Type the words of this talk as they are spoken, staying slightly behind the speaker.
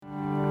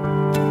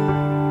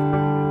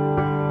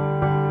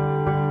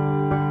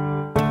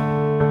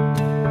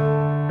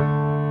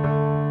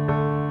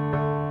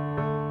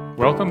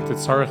Welcome to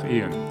Tzarech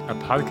Iyun, a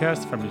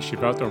podcast from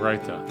Yeshivat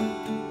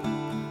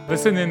Oraita.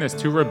 Listen in as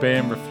two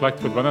Rabbeim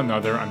reflect with one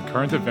another on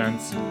current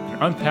events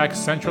and unpack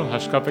central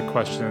hashkafic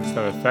questions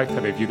that affect how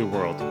they view the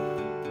world.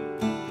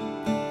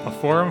 A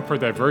forum for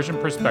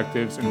divergent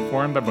perspectives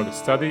informed by both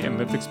study and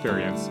lived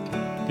experience,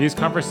 these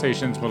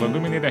conversations will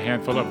illuminate a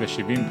handful of the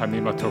Shivim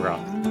Panim Torah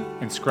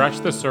and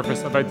scratch the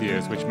surface of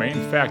ideas which may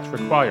in fact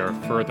require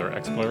further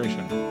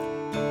exploration.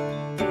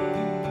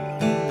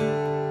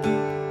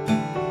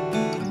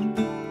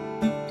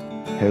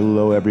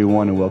 Hello,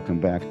 everyone, and welcome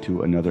back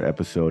to another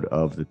episode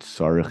of the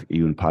Tzarech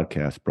Iyun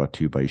podcast brought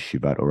to you by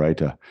Yeshivat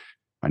Oraita.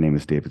 My name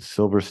is David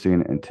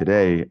Silverstein, and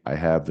today I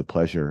have the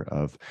pleasure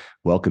of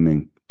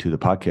welcoming to the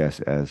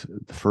podcast as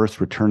the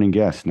first returning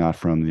guest, not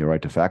from the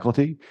Oraita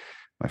faculty,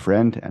 my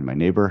friend and my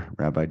neighbor,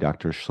 Rabbi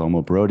Dr.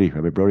 Shlomo Brody.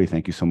 Rabbi Brody,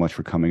 thank you so much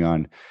for coming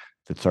on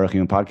the Tzarech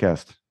Iyun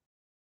podcast.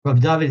 Rabbi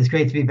David, it's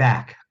great to be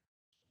back.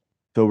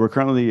 So we're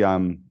currently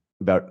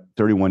about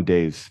 31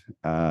 days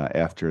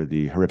after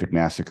the horrific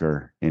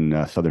massacre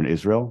in southern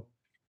Israel.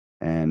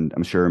 And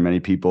I'm sure many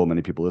people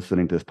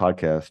listening to this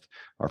podcast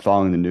are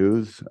following the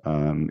news,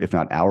 if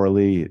not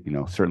hourly,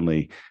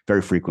 certainly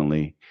very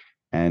frequently.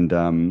 And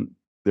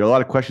there are a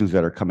lot of questions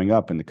that are coming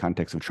up in the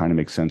context of trying to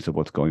make sense of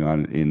what's going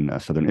on in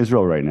southern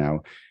Israel right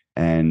now.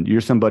 And you're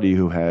somebody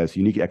who has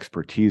unique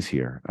expertise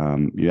here.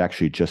 You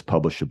actually just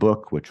published a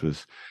book, which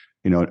was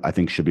I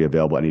think should be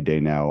available any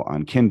day now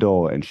on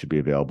Kindle and should be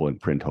available in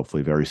print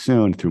hopefully very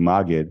soon through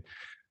Magid,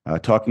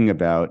 talking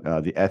about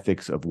the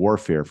ethics of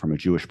warfare from a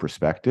Jewish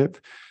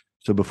perspective.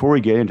 So before we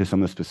get into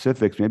some of the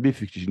specifics, maybe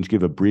if you could just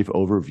give a brief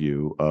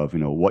overview of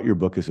what your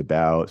book is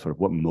about, sort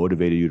of what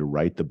motivated you to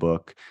write the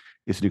book.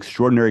 It's an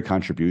extraordinary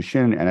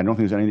contribution, and I don't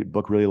think there's any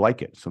book really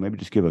like it. So maybe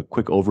just give a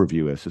quick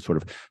overview as to sort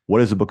of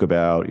what is the book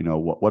about,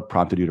 what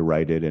prompted you to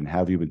write it, and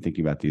have you been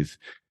thinking about these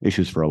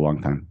issues for a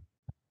long time?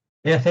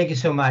 Yeah, thank you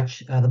so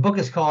much. The book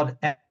is called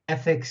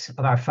Ethics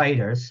of Our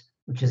Fighters,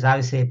 which is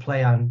obviously a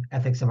play on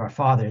Ethics of Our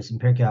Fathers in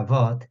Pirkei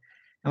Avot.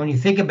 And when you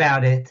think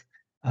about it,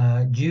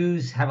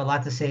 Jews have a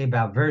lot to say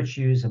about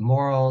virtues and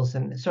morals,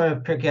 and sort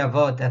of Pirkei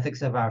Avot,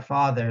 Ethics of Our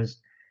Fathers,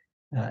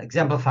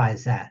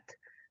 exemplifies that.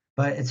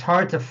 But it's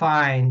hard to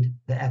find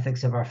the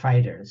ethics of our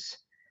fighters.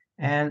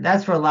 And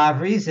that's for a lot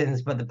of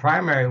reasons, but the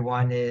primary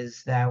one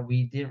is that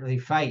we didn't really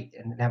fight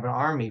and have an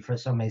army for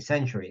so many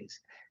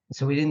centuries.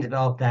 So we didn't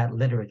develop that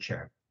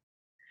literature.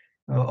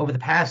 Over the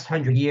past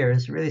 100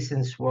 years, really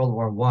since World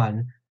War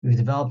I, we've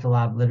developed a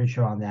lot of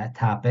literature on that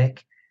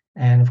topic.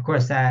 And of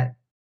course, that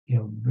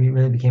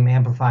really became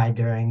amplified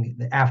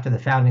after the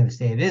founding of the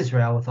State of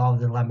Israel with all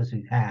the dilemmas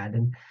we've had.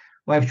 And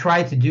what I've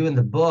tried to do in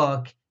the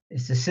book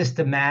is to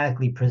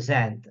systematically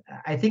present,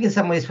 I think in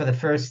some ways for the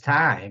first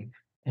time,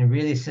 in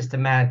really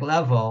systematic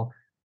level,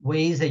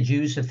 ways that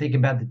Jews should think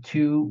about the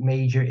two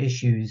major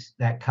issues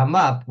that come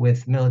up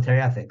with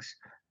military ethics,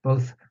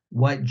 both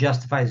what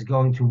justifies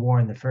going to war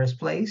in the first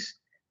place,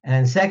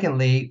 and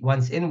secondly,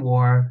 once in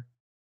war,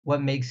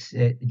 what makes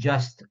it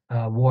just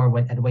war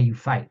and the way you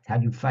fight? How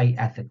do you fight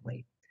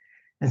ethically?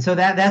 And so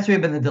that's really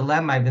been the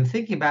dilemma I've been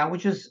thinking about,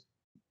 which is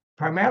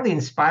primarily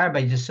inspired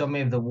by just so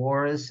many of the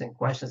wars and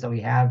questions that we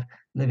have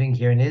living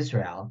here in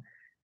Israel.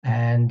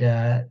 And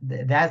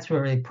that's what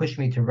really pushed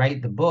me to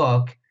write the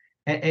book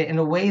in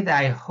a way that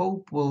I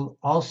hope will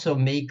also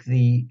make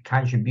the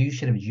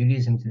contribution of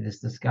Judaism to this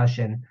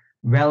discussion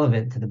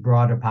relevant to the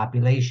broader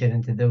population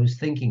and to those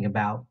thinking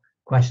about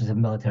questions of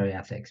military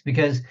ethics.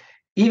 Because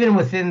even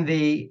within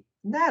the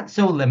not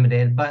so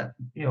limited, but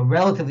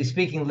relatively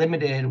speaking,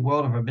 limited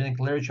world of rabbinic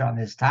literature on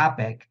this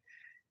topic,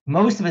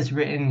 most of it's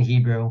written in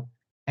Hebrew,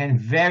 and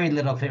very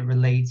little of it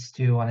relates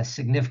to, on a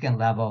significant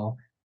level,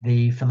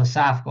 the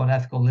philosophical and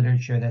ethical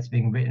literature that's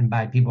being written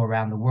by people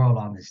around the world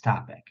on this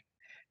topic.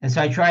 And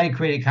so I try to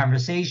create a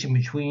conversation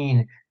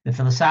between the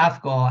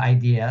philosophical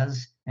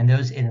ideas and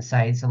those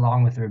insights,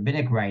 along with the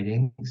rabbinic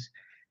writings,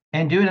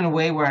 and do it in a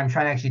way where I'm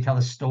trying to actually tell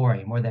a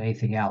story more than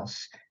anything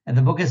else. And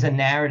the book is a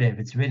narrative.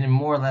 It's written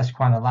more or less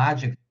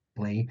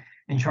chronologically,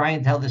 and trying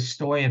to tell the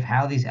story of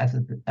how these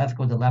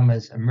ethical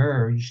dilemmas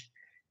emerged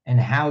and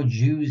how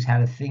Jews had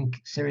to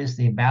think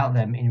seriously about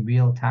them in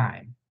real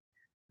time.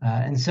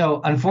 And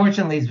so,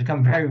 unfortunately, it's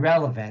become very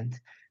relevant.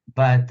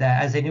 But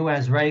as I knew when I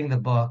was writing the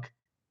book,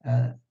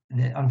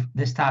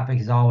 this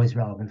topic is always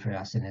relevant for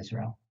us in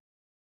Israel.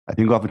 I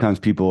think oftentimes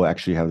people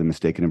actually have the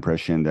mistaken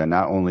impression that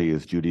not only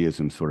is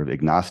Judaism sort of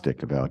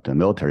agnostic about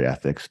military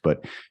ethics,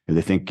 but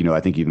they think,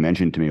 I think you've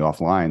mentioned to me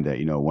offline that,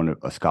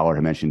 a scholar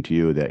had mentioned to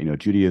you that,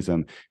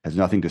 Judaism has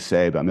nothing to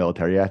say about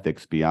military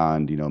ethics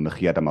beyond,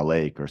 Mechiyat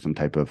Amalek or some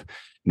type of,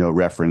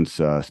 reference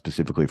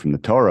specifically from the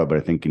Torah. But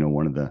I think,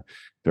 one of the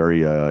very,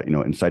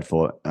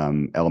 insightful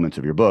elements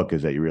of your book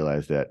is that you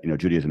realize that,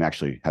 Judaism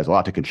actually has a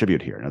lot to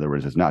contribute here. In other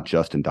words, it's not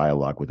just in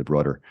dialogue with the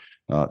broader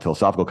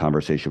philosophical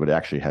conversation, but it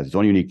actually has its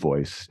own unique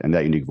voice. And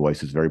that unique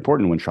voice is very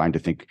important when trying to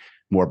think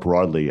more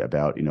broadly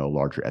about,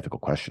 larger ethical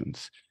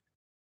questions.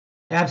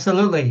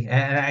 Absolutely.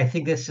 And I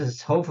think this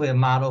is hopefully a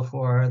model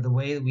for the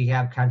way that we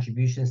have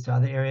contributions to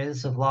other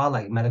areas of law,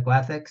 like medical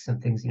ethics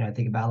and things, I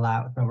think about a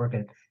lot with my work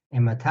at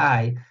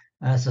MIT.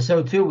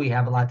 So too, we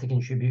have a lot to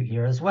contribute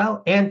here as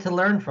well, and to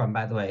learn from,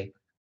 by the way,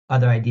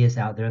 other ideas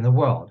out there in the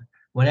world.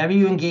 Whenever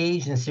you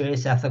engage in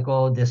serious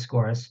ethical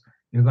discourse,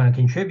 you're going to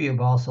contribute,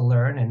 but also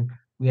learn. And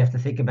we have to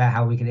think about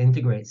how we can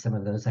integrate some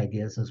of those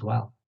ideas as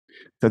well.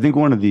 So I think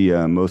one of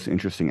the most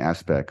interesting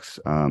aspects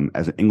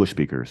as English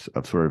speakers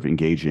of sort of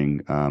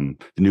engaging the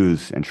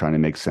news and trying to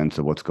make sense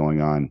of what's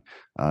going on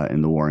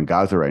in the war in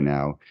Gaza right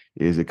now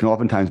is it can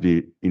oftentimes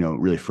be,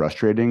 really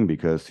frustrating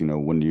because,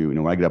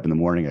 when I get up in the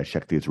morning, I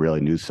check the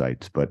Israeli news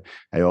sites, but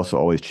I also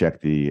always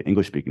check the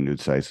English speaking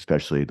news sites,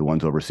 especially the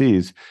ones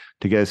overseas,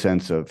 to get a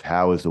sense of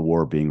how is the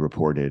war being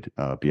reported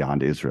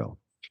beyond Israel.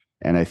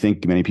 And I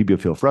think many people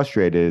feel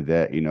frustrated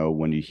that,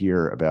 when you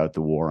hear about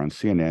the war on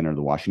CNN or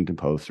the Washington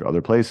Post or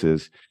other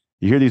places,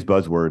 you hear these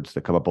buzzwords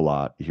that come up a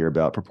lot. You hear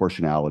about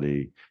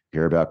proportionality, you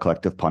hear about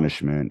collective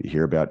punishment, you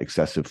hear about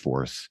excessive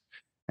force.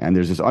 And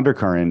there's this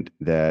undercurrent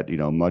that,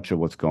 much of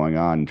what's going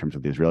on in terms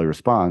of the Israeli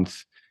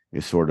response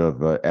is sort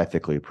of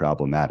ethically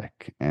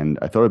problematic. And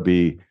I thought it'd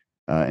be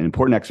an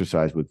important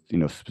exercise with,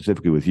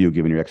 specifically with you,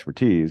 given your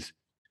expertise,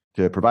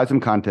 to provide some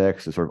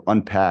context, to sort of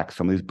unpack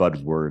some of these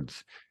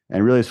buzzwords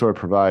and really sort of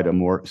provide a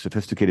more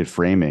sophisticated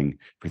framing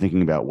for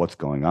thinking about what's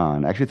going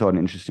on. I actually thought an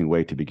interesting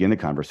way to begin the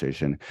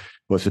conversation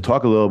was to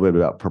talk a little bit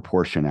about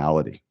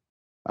proportionality.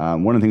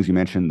 One of the things you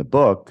mentioned in the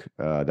book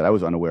that I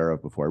was unaware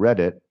of before I read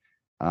it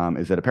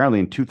is that apparently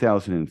in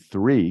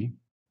 2003,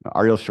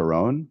 Ariel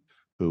Sharon,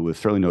 who was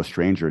certainly no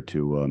stranger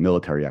to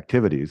military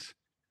activities,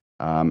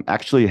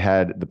 actually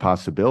had the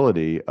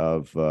possibility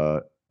of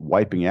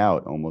wiping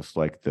out almost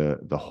like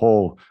the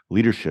whole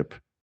leadership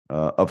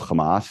of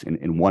Hamas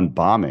in one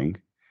bombing.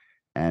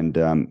 And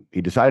he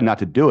decided not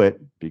to do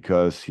it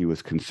because he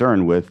was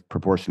concerned with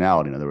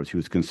proportionality. In other words, he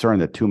was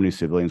concerned that too many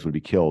civilians would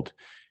be killed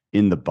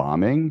in the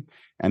bombing.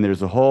 And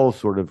there's a whole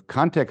sort of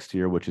context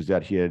here, which is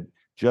that he had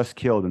just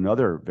killed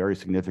another very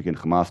significant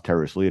Hamas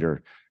terrorist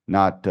leader,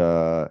 not,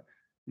 a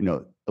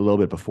little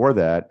bit before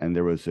that. And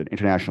there was an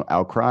international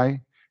outcry.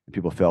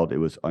 People felt it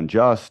was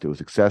unjust, it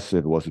was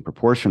excessive, it wasn't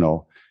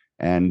proportional.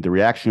 And the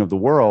reaction of the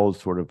world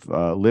sort of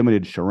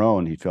limited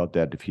Sharon. He felt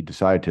that if he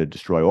decided to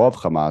destroy all of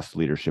Hamas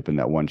leadership in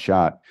that one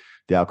shot,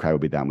 the outcry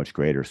would be that much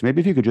greater. So maybe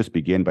if you could just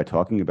begin by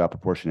talking about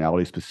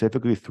proportionality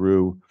specifically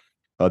through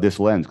this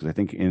lens, because I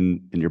think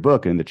in your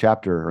book and in the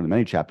chapter or the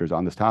many chapters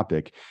on this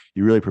topic,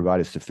 you really provide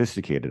a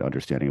sophisticated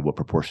understanding of what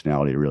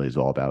proportionality really is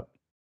all about.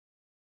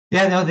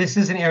 Yeah, no, this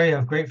is an area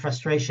of great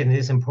frustration. It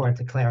is important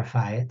to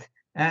clarify it.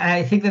 And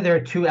I think that there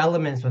are two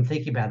elements when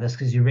thinking about this,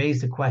 because you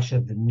raised the question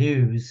of the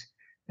news.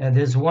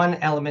 There's one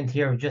element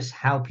here of just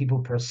how people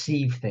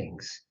perceive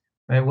things,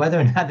 right? Whether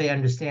or not they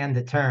understand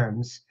the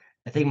terms.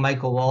 I think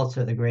Michael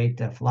Walzer, the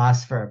great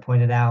philosopher,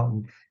 pointed out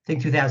in, I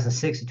think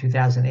 2006 or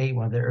 2008,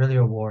 one of the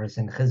earlier wars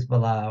in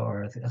Hezbollah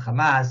or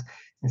Hamas,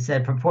 and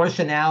said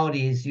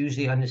proportionality is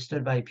usually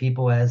understood by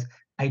people as,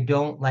 I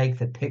don't like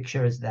the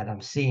pictures that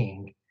I'm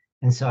seeing,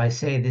 and so I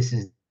say this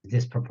is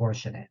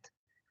disproportionate.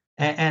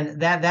 And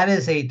that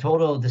is a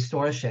total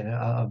distortion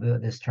of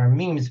this term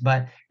memes,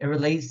 but it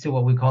relates to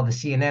what we call the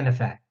CNN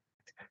effect,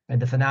 right?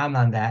 The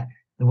phenomenon that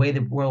the way the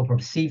world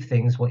perceives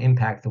things will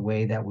impact the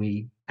way that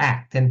we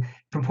act. And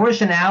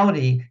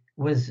proportionality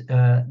was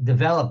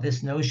developed,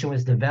 this notion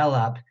was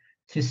developed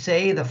to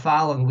say the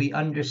following: we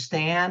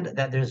understand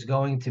that there's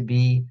going to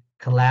be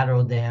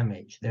collateral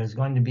damage, there's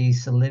going to be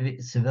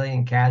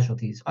civilian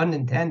casualties,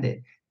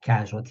 unintended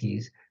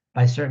casualties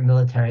by certain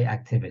military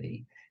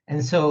activity.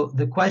 And so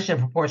the question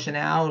of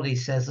proportionality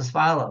says as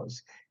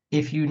follows: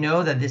 if you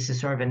know that this is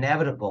sort of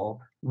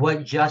inevitable,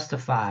 what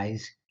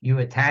justifies you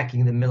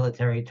attacking the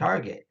military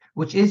target,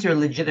 which is your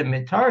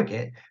legitimate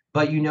target,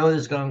 but you know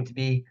there's going to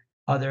be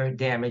other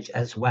damage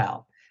as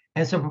well?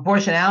 And so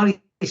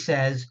proportionality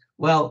says,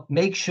 well,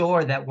 make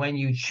sure that when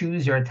you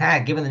choose your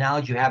attack, given the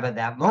knowledge you have at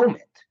that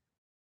moment,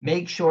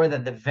 make sure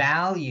that the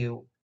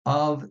value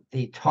of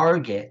the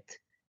target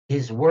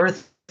is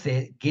worth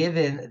it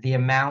given the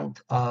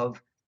amount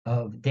of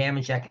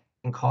damage that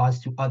can cause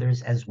to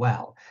others as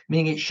well.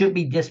 Meaning it should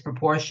be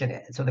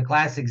disproportionate. So the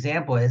classic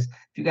example is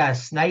if you got a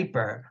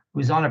sniper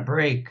who's on a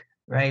break,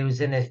 right,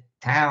 who's in a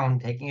town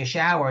taking a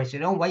shower, so you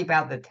don't wipe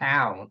out the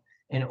town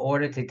in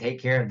order to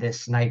take care of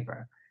this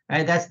sniper,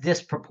 right? That's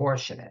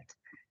disproportionate.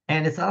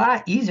 And it's a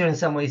lot easier in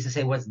some ways to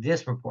say what's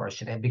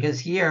disproportionate, because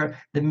here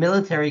the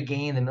military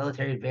gain, the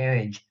military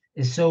advantage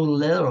is so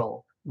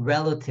little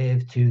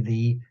relative to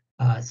the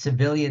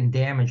civilian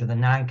damage or the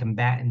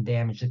non-combatant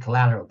damage, the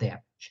collateral damage.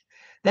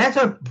 That's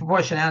what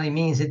proportionality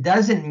means. It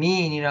doesn't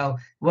mean,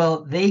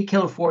 well, they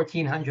killed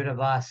 1,400 of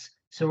us,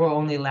 so we're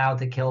only allowed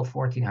to kill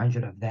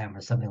 1,400 of them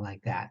or something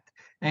like that.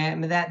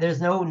 And that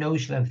there's no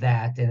notion of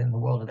that in the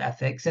world of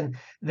ethics. And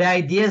the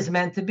idea is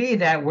meant to be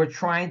that we're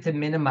trying to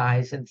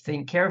minimize and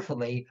think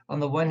carefully. On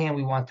the one hand,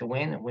 we want to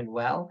win and win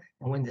well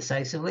and win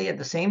decisively. At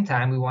the same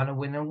time, we want to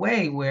win in a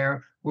way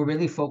where we're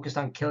really focused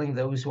on killing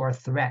those who are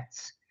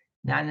threats,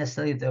 not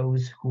necessarily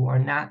those who are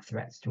not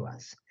threats to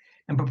us.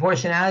 And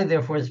proportionality,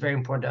 therefore, is very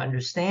important to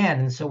understand.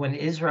 And so when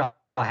Israel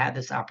had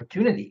this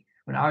opportunity,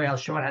 when Ariel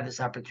Sharon had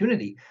this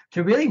opportunity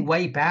to really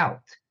wipe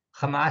out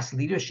Hamas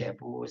leadership,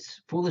 who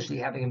was foolishly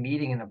having a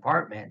meeting in an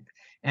apartment.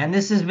 And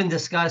this has been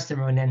discussed in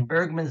Ronen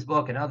Bergman's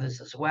book and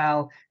others as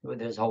well.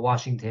 There's a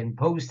Washington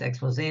Post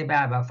expose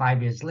about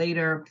 5 years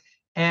later.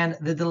 And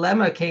the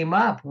dilemma came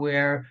up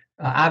where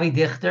Avi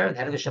Dichter, the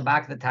head of the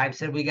Shabak at the time,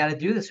 said, we got to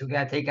do this. We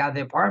got to take out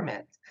the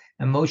apartment.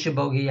 And Moshe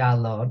Bogi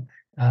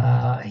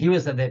Ya'alon, he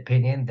was of the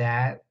opinion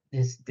that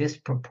it's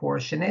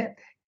disproportionate.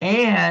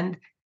 And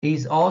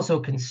he's also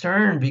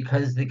concerned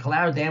because the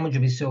collateral damage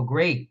would be so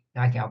great,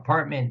 knocking out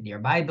apartment,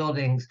 nearby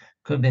buildings,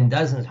 could have been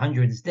dozens,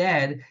 hundreds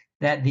dead,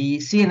 that the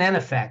CNN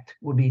effect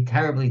would be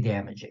terribly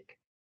damaging.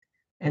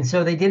 And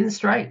so they didn't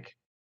strike.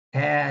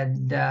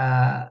 And,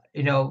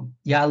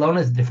 Ya'alon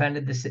has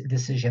defended this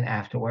decision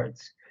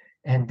afterwards.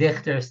 And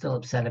Dichter is still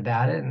upset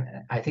about it. And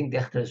I think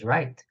Dichter is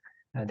right.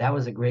 That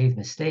was a grave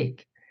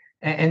mistake.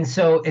 And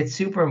so it's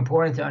super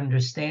important to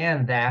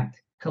understand that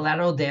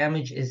collateral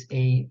damage is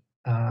a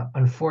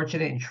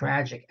unfortunate and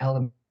tragic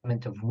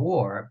element of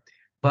war,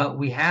 but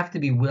we have to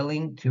be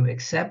willing to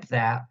accept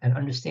that and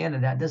understand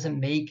that that doesn't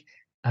make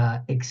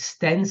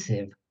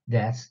extensive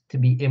deaths to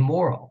be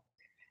immoral.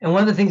 And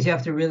one of the things you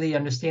have to really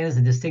understand is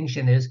the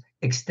distinction is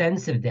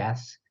extensive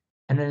deaths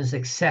and then there's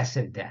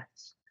excessive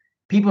deaths.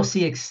 People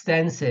see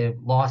extensive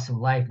loss of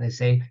life and they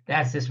say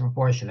that's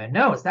disproportionate.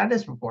 No, it's not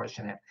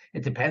disproportionate.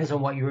 It depends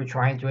on what you were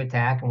trying to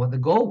attack and what the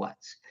goal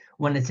was.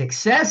 When it's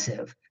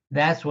excessive,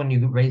 that's when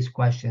you raise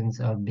questions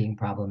of being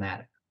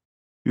problematic.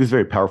 There's a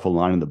very powerful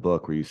line in the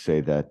book where you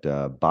say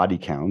that body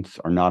counts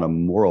are not a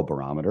moral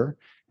barometer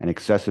and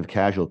excessive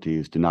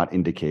casualties do not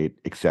indicate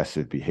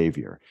excessive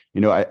behavior.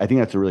 I think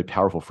that's a really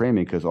powerful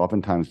framing because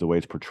oftentimes the way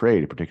it's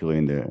portrayed, particularly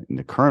in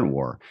the current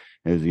war,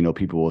 is,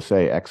 people will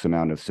say X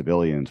amount of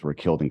civilians were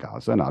killed in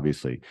Gaza. And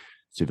obviously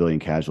civilian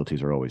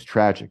casualties are always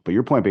tragic. But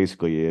your point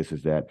basically is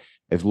that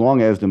as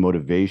long as the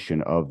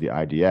motivation of the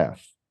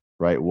IDF,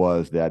 right,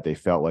 was that they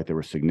felt like there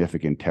were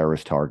significant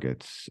terrorist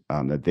targets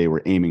that they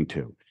were aiming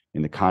to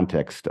in the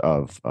context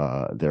of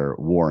their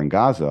war in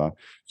Gaza.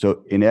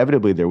 So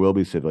inevitably there will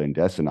be civilian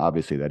deaths, and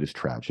obviously that is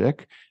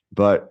tragic,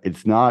 but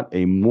it's not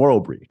a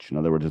moral breach. In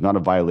other words, it's not a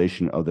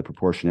violation of the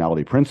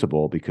proportionality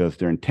principle because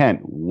their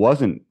intent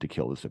wasn't to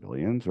kill the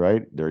civilians,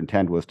 right? Their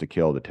intent was to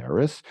kill the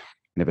terrorists.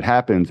 And if it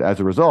happens as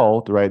a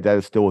result, right, that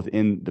is still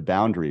within the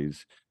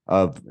boundaries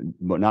of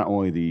not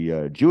only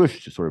the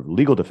Jewish sort of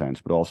legal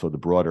defense, but also the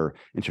broader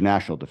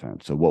international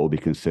defense. So what will be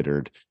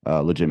considered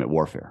legitimate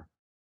warfare.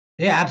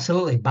 Yeah,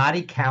 absolutely.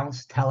 Body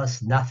counts tell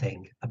us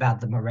nothing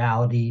about the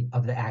morality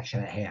of the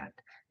action at hand.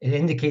 It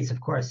indicates,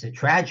 of course, a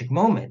tragic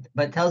moment,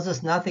 but tells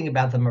us nothing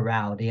about the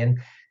morality. And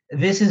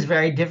this is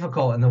very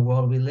difficult in the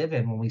world we live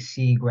in when we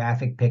see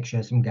graphic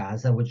pictures from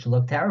Gaza, which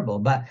look terrible.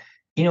 But,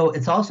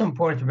 it's also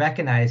important to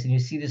recognize, and you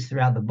see this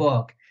throughout the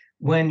book,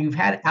 when you've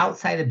had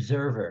outside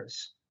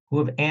observers who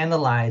have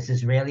analyzed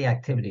Israeli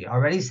activity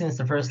already since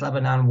the first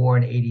Lebanon war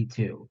in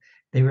 1982,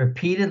 they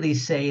repeatedly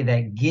say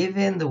that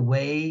given the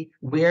way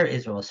where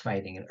Israel is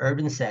fighting in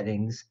urban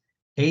settings,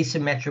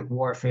 asymmetric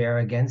warfare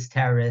against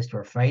terrorists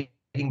or fighting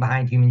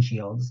behind human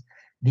shields,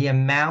 the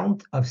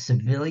amount of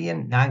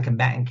civilian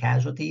non-combatant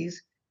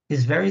casualties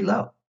is very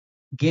low,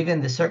 given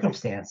the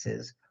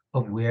circumstances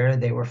of where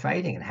they were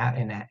fighting and how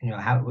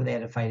they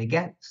had to fight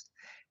against.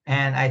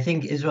 And I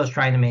think Israel is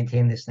trying to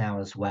maintain this now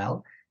as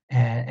well.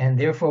 And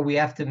therefore, we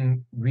have to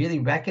really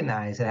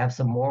recognize and have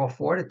some moral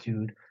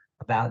fortitude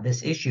about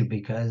this issue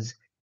because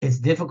it's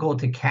difficult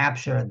to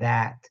capture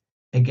that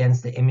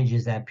against the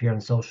images that appear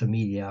on social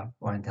media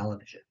or on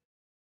television.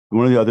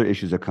 One of the other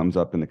issues that comes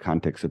up in the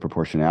context of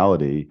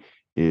proportionality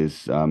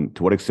is to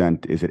what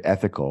extent is it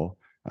ethical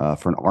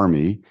for an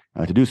army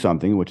to do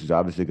something which is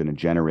obviously going to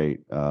generate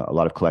a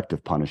lot of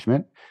collective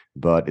punishment,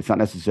 but it's not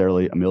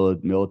necessarily a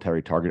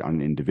military target on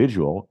an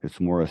individual. It's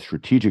more a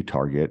strategic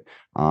target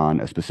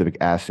on a specific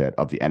asset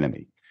of the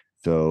enemy.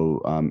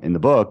 So in the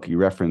book, you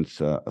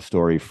reference a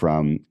story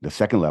from the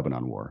Second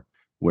Lebanon War,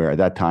 where at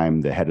that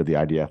time the head of the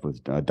IDF was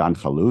Dan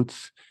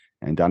Khalutz.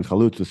 And Dan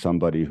Khalutz was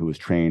somebody who was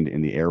trained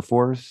in the Air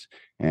Force,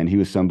 and he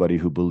was somebody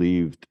who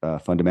believed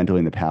fundamentally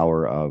in the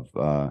power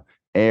of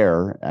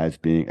air as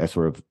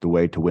sort of the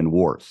way to win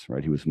wars,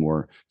 right? He was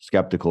more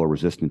skeptical or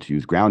resistant to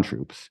use ground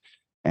troops.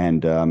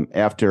 And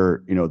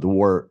after the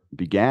war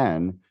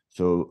began,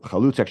 so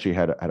Khalutz actually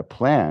had a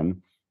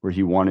plan where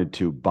he wanted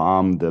to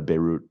bomb the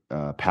Beirut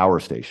power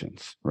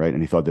stations, right?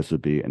 And he thought this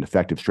would be an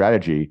effective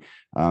strategy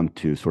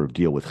to sort of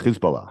deal with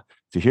Hezbollah.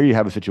 So here you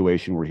have a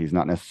situation where he's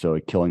not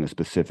necessarily killing a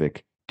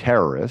specific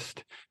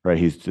terrorist, right?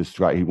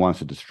 He wants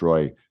to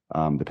destroy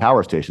the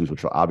power stations,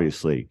 which will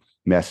obviously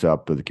mess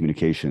up the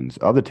communications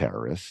of the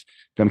terrorists.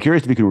 So I'm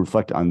curious if you can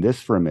reflect on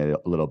this for a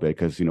little bit,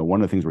 because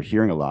one of the things we're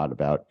hearing a lot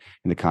about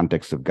in the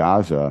context of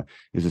Gaza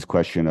is this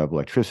question of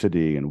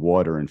electricity and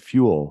water and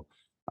fuel.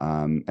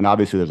 And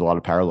obviously there's a lot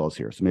of parallels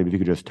here. So maybe if you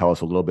could just tell us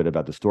a little bit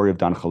about the story of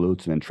Dan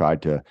Khalutz and then try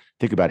to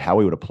think about how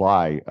we would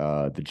apply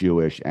the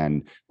Jewish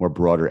and more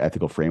broader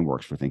ethical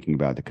frameworks for thinking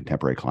about the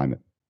contemporary climate.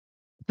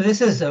 So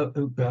this is an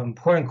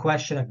important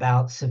question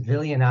about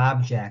civilian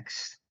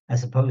objects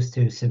as opposed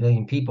to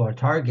civilian people or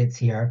targets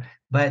here.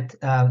 But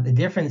the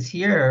difference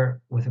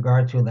here with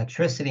regard to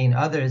electricity and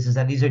others is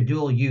that these are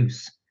dual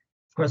use.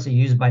 Of course, they're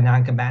used by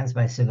non-combatants,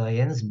 by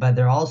civilians, but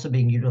they're also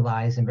being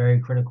utilized in very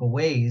critical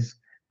ways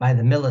by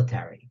the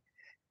military.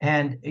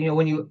 And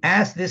when you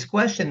ask this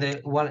question,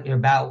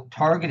 about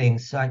targeting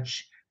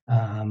such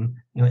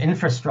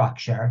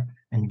infrastructure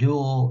and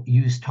dual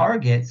use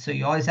targets, so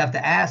you always have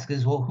to ask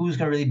is, well, who's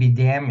going to really be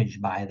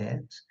damaged by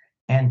this,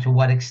 and to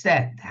what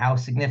extent? How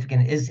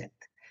significant is it?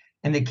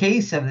 In the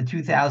case of the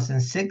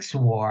 2006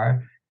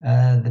 war,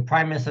 the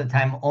Prime Minister at the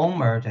time,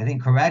 Olmert, I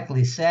think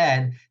correctly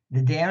said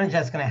the damage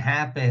that's going to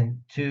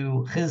happen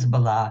to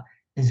Hezbollah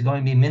is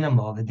going to be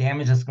minimal. The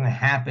damage that's going to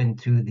happen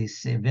to the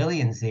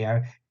civilians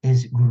there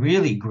is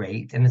really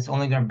great, and it's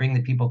only going to bring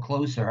the people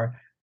closer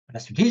on a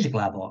strategic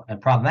level, in a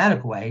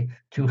problematic way,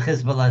 to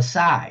Hezbollah's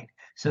side.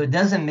 So it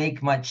doesn't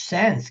make much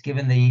sense,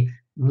 given the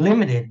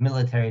limited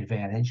military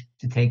advantage,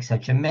 to take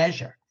such a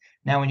measure.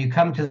 Now, when you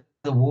come to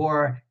the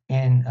war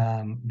in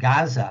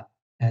Gaza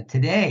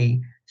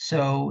today,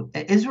 so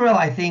Israel,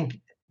 I think,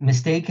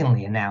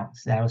 mistakenly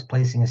announced that it was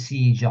placing a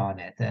siege on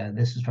it.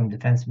 This is from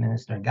Defense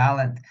Minister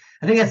Gallant.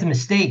 I think that's a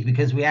mistake,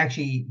 because we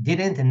actually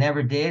didn't and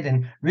never did,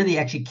 and really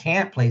actually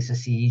can't place a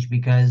siege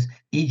because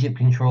Egypt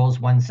controls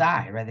one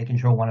side, right? They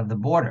control one of the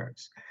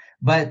borders.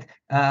 But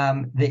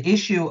the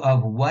issue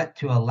of what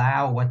to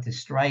allow, what to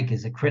strike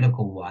is a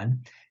critical one.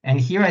 And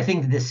here I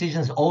think the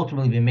decisions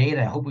ultimately be made.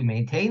 I hope we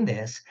maintain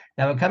this,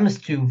 that when it comes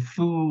to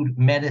food,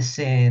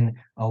 medicine,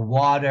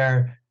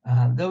 water,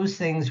 those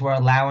things we're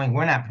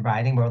not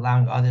providing, we're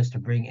allowing others to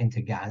bring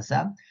into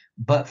Gaza.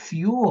 But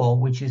fuel,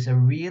 which is a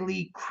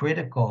really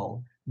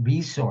critical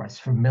resource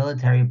for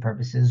military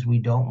purposes, we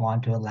don't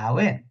want to allow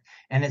in.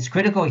 And it's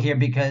critical here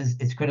because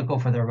it's critical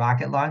for their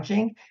rocket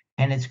launching,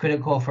 and it's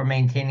critical for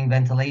maintaining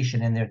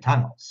ventilation in their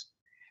tunnels.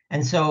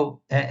 And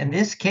so in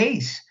this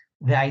case,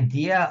 the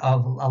idea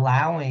of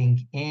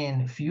allowing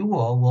in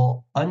fuel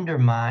will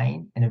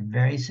undermine in a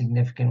very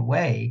significant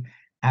way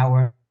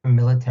our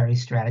military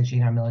strategy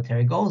and our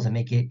military goals, and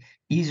make it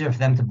easier for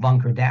them to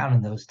bunker down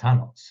in those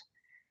tunnels.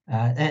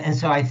 And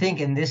so I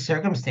think in this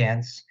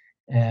circumstance,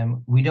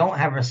 we don't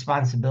have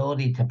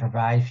responsibility to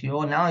provide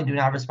fuel. And not only do we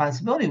not have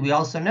responsibility, we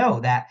also know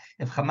that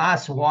if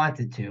Hamas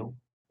wanted to,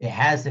 it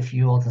has the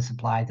fuel to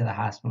supply to the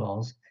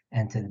hospitals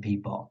and to the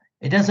people.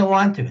 It doesn't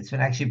want to. It's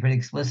been actually pretty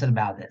explicit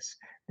about this.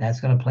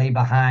 That's going to play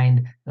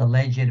behind the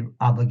alleged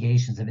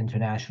obligations of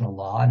international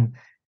law, and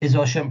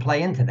Israel shouldn't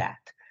play into that.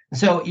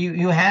 So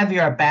you have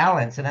your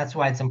balance, and that's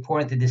why it's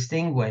important to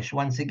distinguish,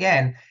 once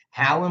again,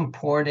 how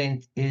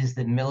important is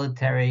the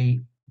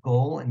military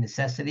goal and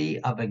necessity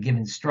of a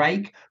given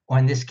strike, or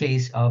in this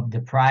case of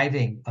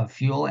depriving of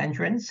fuel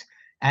entrance,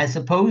 as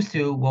opposed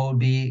to what would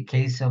be a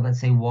case of, let's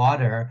say,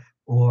 water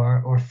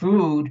or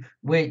food,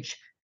 which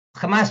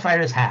Hamas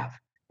fighters have.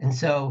 And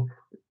so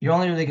you're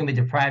only really going to be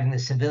depriving the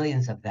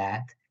civilians of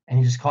that, and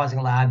you're just causing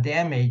a lot of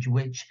damage,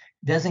 which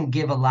doesn't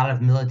give a lot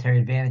of military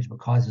advantage, but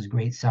causes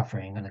great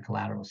suffering on the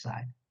collateral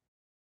side.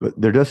 But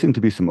there does seem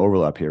to be some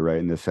overlap here, right?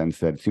 In the sense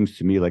that it seems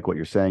to me like what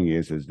you're saying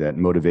is that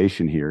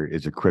motivation here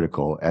is a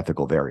critical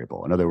ethical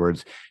variable. In other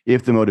words,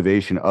 if the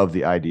motivation of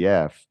the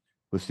IDF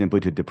was simply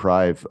to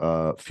deprive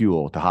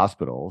fuel to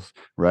hospitals,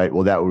 right?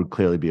 Well, that would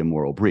clearly be a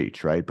moral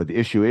breach, right? But the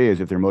issue is,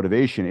 if their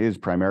motivation is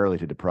primarily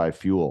to deprive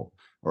fuel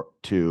or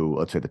to,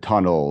 let's say, the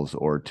tunnels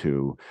or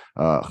to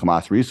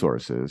Hamas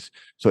resources.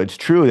 So it's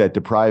true that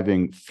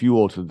depriving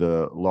fuel to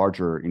the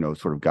larger,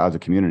 sort of Gaza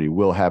community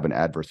will have an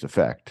adverse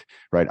effect,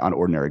 right, on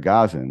ordinary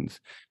Gazans.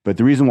 But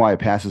the reason why it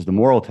passes the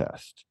moral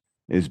test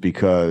is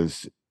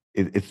because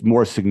it's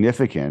more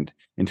significant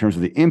in terms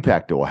of the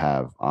impact it will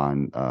have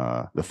on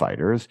the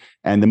fighters.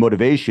 And the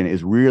motivation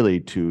is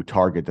really to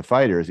target the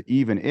fighters,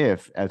 even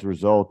if, as a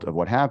result of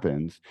what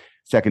happens,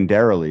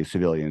 secondarily,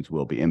 civilians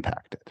will be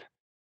impacted.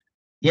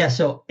 Yeah,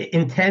 so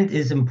intent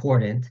is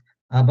important,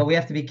 but we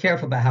have to be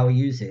careful about how we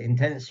use it.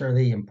 Intent is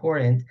certainly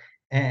important,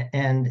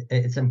 and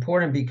it's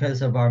important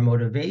because of our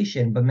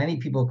motivation. But many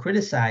people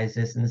criticize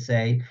this and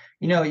say,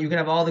 you can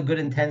have all the good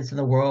intents in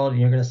the world, and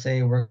you're going to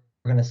say we're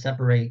going to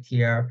separate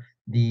here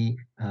the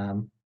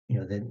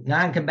the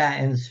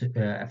non-combatants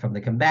from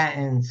the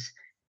combatants.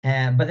 But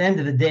at the end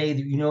of the day,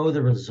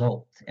 the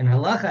result. In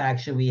halacha,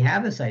 actually, we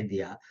have this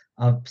idea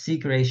of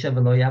psik reisha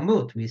v'lo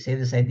yamut. We say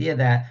this idea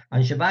that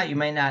on Shabbat you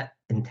might not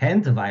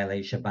intend to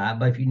violate Shabbat,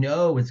 but if you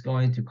know it's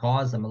going to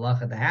cause the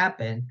malacha to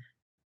happen,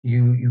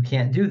 you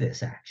can't do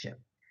this action.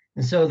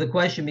 And so the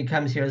question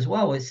becomes here as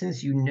well, is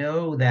since you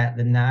know that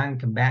the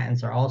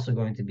non-combatants are also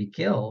going to be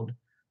killed,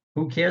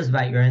 who cares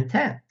about your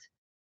intent?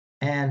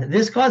 And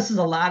this causes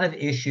a lot of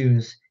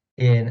issues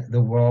in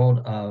the world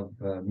of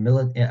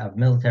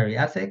military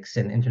ethics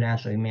and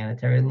international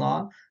humanitarian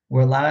law,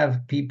 where a lot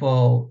of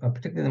people,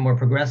 particularly the more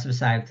progressive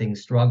side of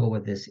things, struggle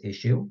with this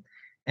issue.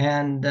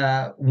 And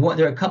there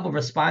are a couple of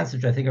responses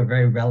which I think are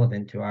very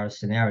relevant to our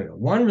scenario.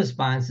 One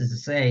response is to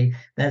say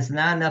that it's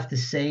not enough to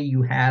say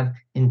you have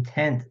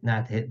intent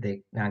not to hit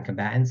the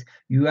non-combatants.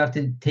 You have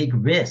to take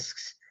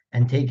risks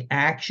and take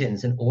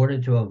actions in order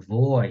to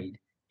avoid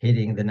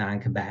hitting the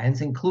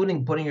non-combatants,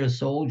 including putting your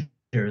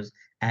soldiers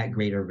at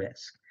greater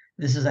risk.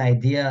 This is the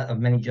idea of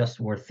many just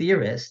war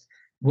theorists,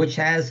 which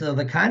has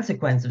the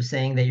consequence of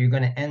saying that you're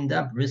going to end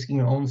up risking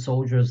your own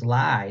soldiers'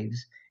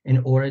 lives in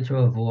order to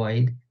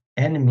avoid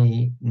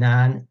enemy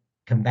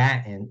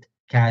non-combatant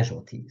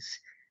casualties.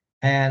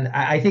 And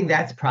I think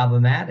that's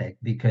problematic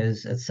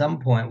because at some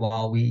point,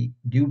 while we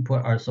do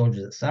put our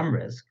soldiers at some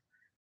risk,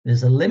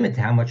 there's a limit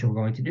to how much we're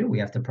going to do. We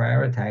have to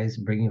prioritize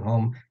bringing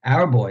home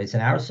our boys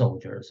and our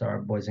soldiers,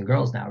 our boys and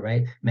girls now,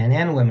 right? Men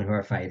and women who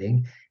are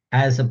fighting,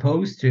 as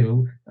opposed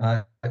to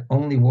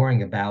only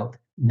worrying about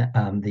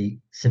the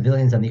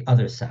civilians on the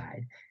other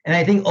side. And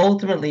I think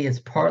ultimately it's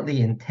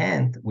partly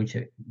intent, which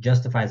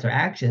justifies their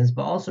actions,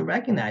 but also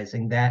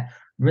recognizing that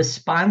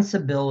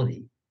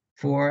responsibility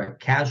for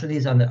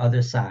casualties on the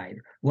other side,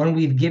 when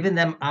we've given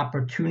them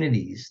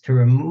opportunities to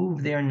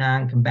remove their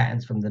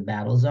non-combatants from the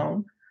battle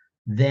zone,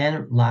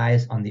 then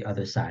lies on the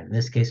other side, in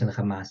this case on the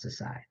Hamas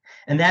side.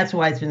 And that's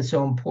why it's been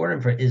so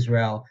important for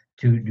Israel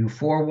to do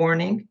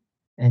forewarning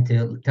and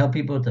to tell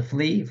people to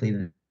flee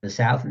the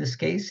south in this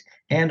case,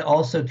 and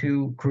also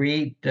to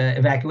create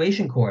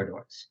evacuation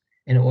corridors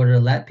in order to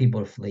let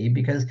people flee,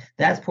 because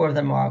that's part of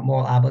their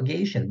moral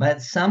obligation. But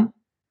at some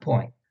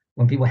point,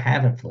 when people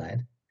haven't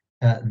fled,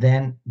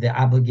 then the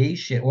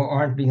obligation, or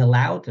aren't being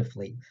allowed to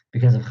flee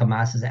because of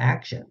Hamas's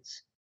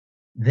actions,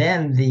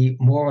 then the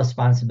moral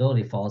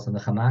responsibility falls on the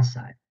Hamas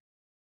side.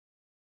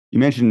 You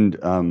mentioned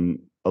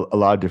a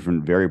lot of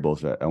different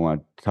variables that I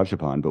want to touch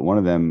upon, but one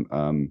of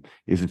them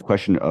is this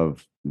question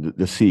of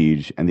the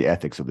siege and the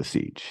ethics of the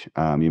siege.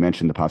 You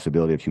mentioned the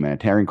possibility of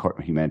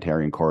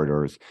humanitarian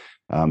corridors.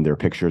 There are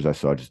pictures I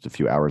saw just a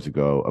few hours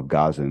ago of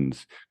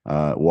Gazans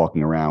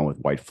walking around with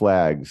white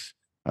flags,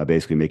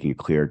 basically making it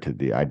clear to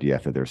the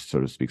IDF that they're,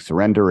 so to speak,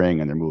 surrendering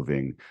and they're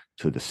moving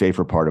to the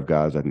safer part of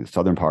Gaza, I think the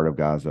southern part of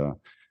Gaza.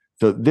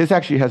 So this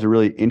actually has a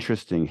really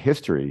interesting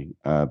history,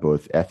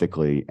 both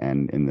ethically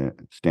and in the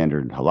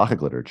standard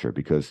halachic literature,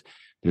 because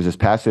there's this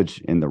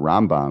passage in the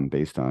Rambam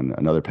based on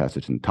another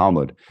passage in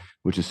Talmud,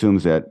 which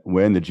assumes that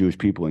when the Jewish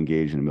people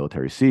engage in a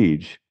military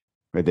siege,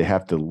 right, they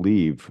have to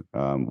leave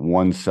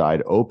one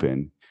side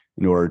open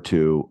in order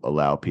to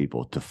allow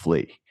people to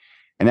flee.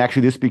 And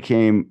actually, this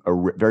became a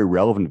very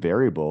relevant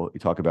variable you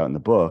talk about in the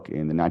book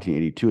in the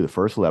 1982, the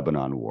first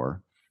Lebanon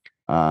War,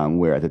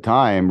 where at the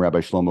time, Rabbi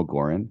Shlomo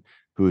Goren,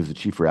 who was the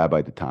chief rabbi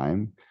at the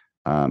time,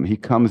 he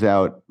comes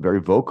out very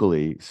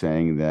vocally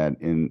saying that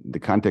in the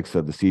context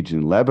of the siege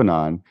in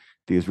Lebanon,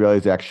 the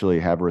Israelis actually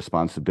have a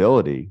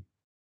responsibility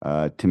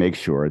to make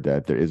sure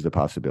that there is the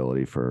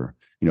possibility for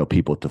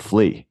people to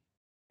flee.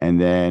 And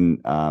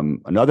then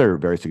another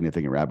very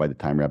significant rabbi at the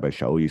time, Rabbi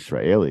Shaul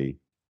Yisraeli,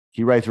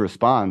 he writes a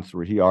response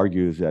where he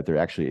argues that there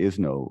actually is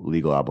no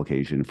legal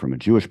obligation from a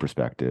Jewish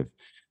perspective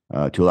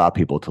to allow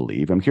people to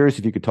leave. I'm curious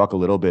if you could talk a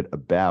little bit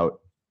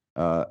about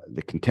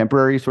the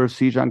contemporary sort of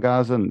siege on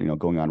Gaza,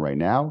 going on right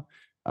now,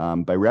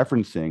 by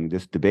referencing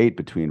this debate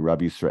between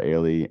Rabbi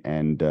Yisraeli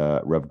and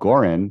Rav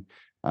Goren,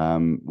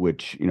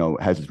 which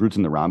has its roots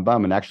in the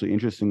Rambam, and actually,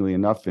 interestingly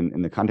enough,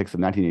 in the context of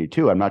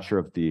 1982, I'm not sure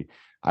if the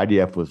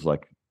IDF was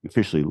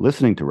officially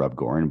listening to Rav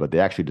Goren, but they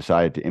actually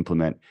decided to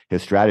implement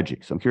his strategy.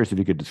 So I'm curious if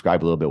you could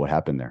describe a little bit what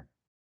happened there.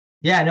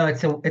 Yeah, no,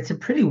 it's a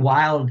pretty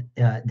wild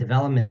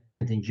development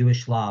in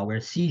Jewish law, where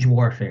siege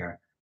warfare,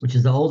 which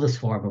is the oldest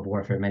form of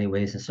warfare in many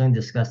ways, and certainly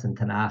discussed in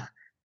Tanakh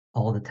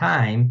all the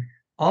time,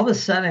 all of a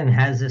sudden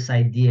has this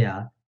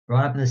idea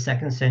brought up in the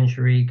 2nd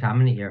century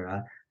Common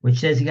Era, which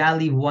says you got to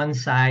leave one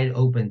side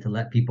open to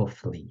let people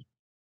flee.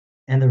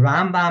 And the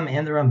Rambam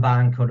and the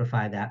Ramban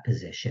codify that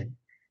position.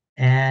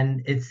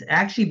 And it's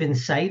actually been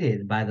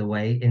cited, by the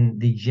way, in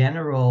the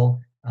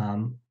general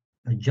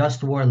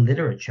just war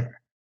literature,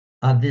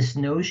 of this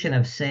notion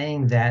of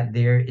saying that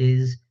there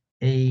is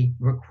a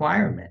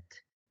requirement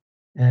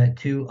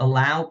to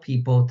allow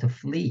people to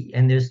flee.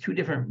 And there's two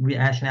different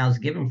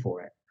rationales given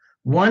for it.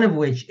 One of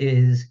which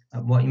is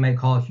what you might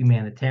call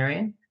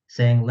humanitarian,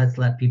 saying let's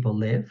let people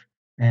live.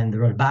 And the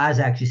Rabbi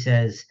actually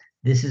says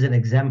this is an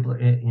exemplar,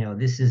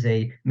 this is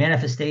a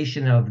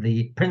manifestation of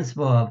the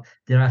principle of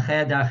that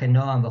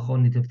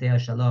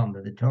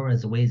the Torah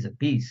is the ways of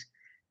peace,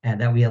 and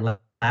that we allow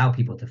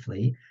people to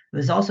flee.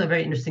 There's also a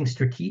very interesting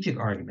strategic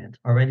argument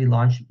already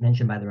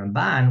mentioned by the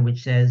Ramban,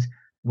 which says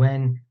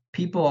when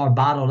people are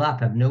bottled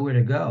up, have nowhere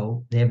to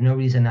go, they have no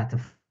reason not to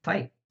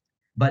fight.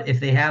 But if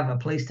they have a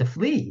place to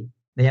flee,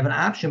 they have an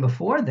option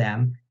before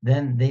them,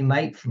 then they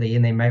might flee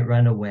and they might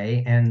run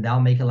away, and that'll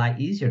make it a lot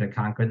easier to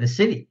conquer the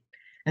city.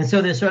 And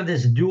so there's sort of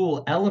this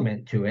dual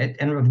element to it.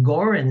 And Rav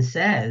Goren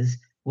says,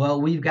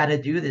 well, we've got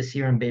to do this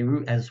here in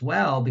Beirut as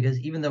well, because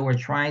even though we're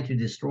trying to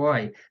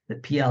destroy the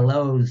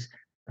PLO's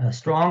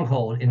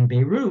stronghold in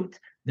Beirut,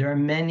 there are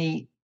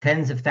many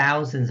tens of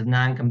thousands of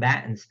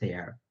non-combatants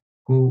there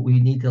who we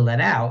need to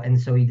let out. And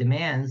so he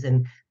demands,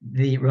 and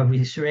the Rabbi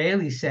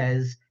Yisraeli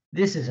says,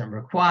 this isn't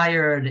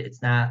required.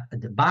 It's not a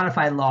bona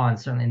fide law, and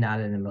certainly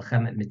not in a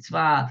Milchemet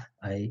Mitzvah,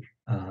 a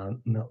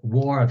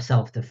war of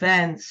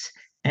self-defense.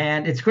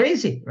 And it's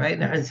crazy,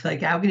 right? It's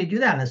like, how can you do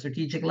that on a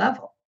strategic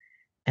level?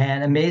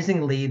 And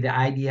amazingly, the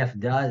IDF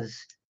does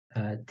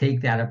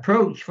take that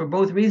approach for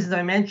both reasons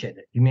I mentioned,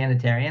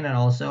 humanitarian, and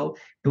also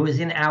it was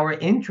in our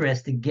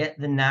interest to get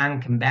the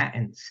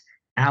non-combatants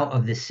out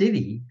of the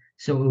city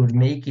so it would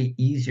make it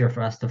easier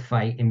for us to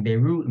fight in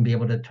Beirut and be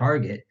able to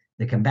target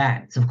the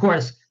combatants. Of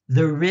course,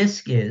 the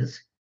risk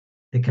is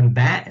the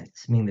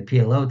combatants, meaning the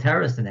PLO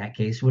terrorists in that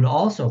case, would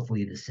also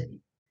flee the city,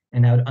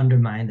 and that would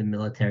undermine the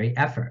military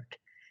effort.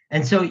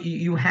 And so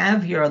you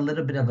have here a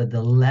little bit of a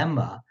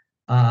dilemma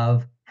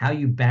of how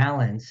you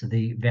balance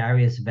the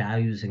various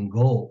values and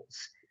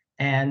goals.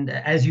 And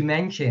as you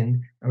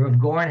mentioned, Rav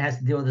Goren has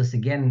to deal with this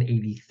again in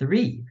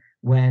 83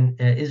 when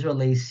Israel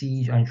lays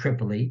siege on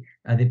Tripoli.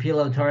 The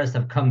PLO terrorists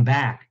have come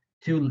back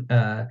to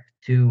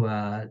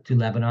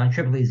Lebanon.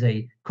 Tripoli is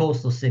a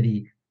coastal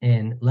city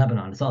in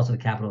Lebanon. It's also the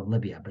capital of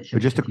Libya. But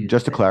just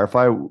to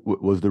clarify,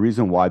 was the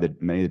reason why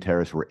that many of the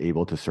terrorists were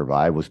able to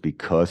survive was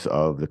because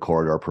of the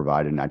corridor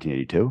provided in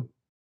 1982?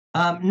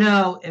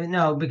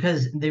 No,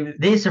 because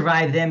they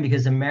survived then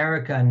because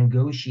America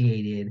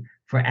negotiated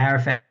for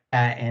Arafat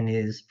and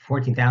his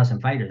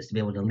 14,000 fighters to be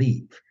able to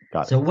leave.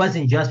 So it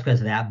wasn't just because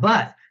of that,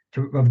 but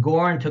Rav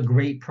Goren took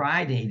great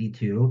pride in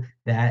 82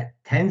 that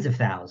tens of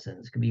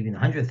thousands, could be even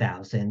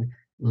 100,000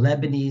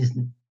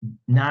 Lebanese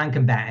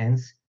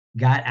non-combatants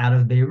got out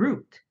of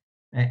Beirut.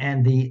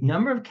 And the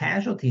number of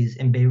casualties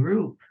in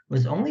Beirut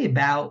was only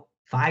about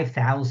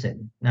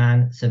 5,000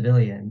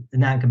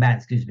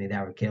 non-combatants,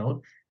 that were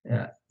killed.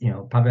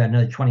 Probably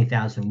another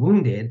 20,000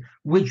 wounded,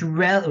 which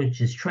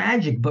is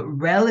tragic, but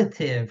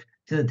relative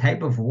to the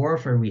type of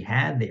warfare we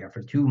had there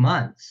for 2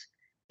 months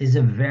is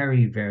a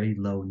very, very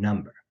low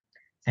number,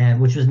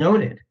 and which was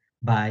noted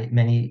by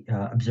many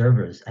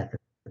observers at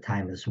the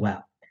time as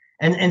well.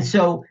 And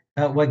so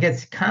what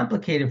gets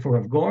complicated for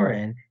Rav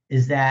Goren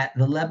is that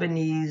the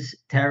Lebanese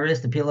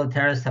terrorists, the PLO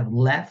terrorists, have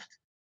left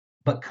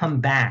but come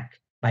back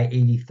by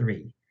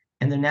 83,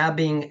 and they're now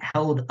being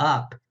held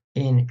up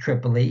in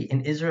Tripoli,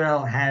 and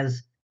Israel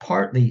has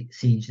partly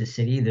sieged the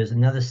city. There's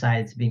another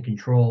side that's being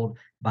controlled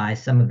by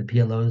some of the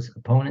PLO's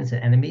opponents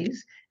and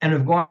enemies. And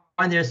Rav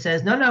Goren there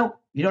says, no,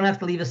 you don't have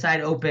to leave a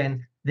side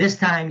open. This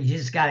time, you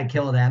just got to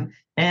kill them.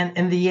 And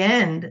in the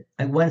end,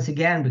 once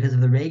again, because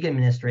of the Reagan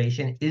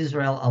administration,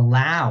 Israel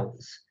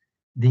allows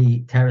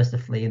the terrorists to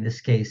flee. In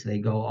this case, they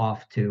go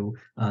off to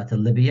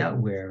Libya,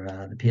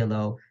 where the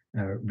PLO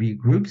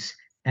regroups.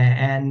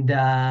 And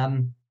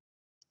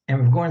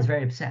Rav Goren's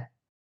very upset.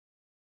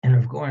 And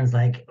Rav Goren's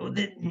like,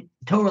 the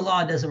Torah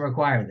law doesn't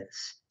require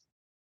this.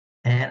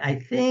 And I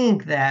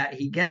think that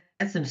he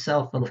gets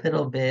himself a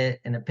little bit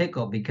in a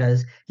pickle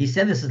because he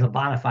said this is a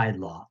bona fide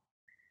law.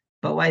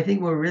 But what I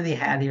think we really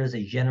had here is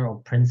a general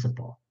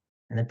principle.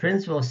 And the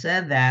principle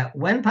said that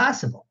when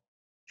possible,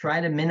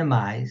 try to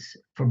minimize,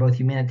 for both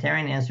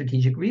humanitarian and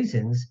strategic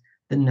reasons,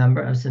 the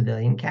number of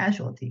civilian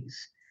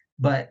casualties.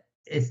 But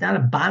it's not a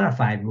bona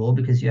fide rule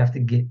because you have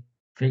to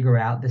figure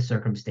out the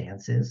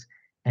circumstances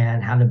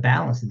and how to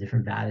balance the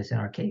different values in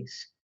our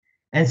case.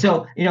 And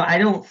so, I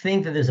don't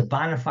think that there's a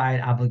bona fide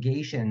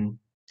obligation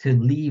to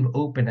leave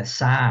open a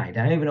side.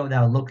 I don't even know what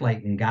that would look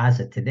like in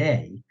Gaza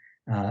today,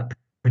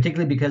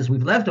 particularly because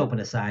we've left open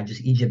a side,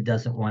 just Egypt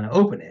doesn't want to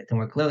open it. And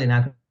we're clearly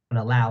not going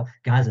to allow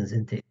Gazans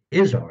into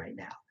Israel right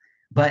now.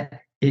 But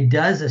it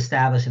does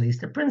establish at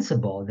least a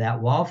principle that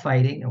while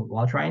fighting and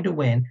while trying to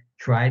win,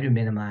 try to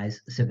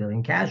minimize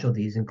civilian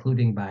casualties,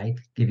 including by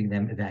giving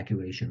them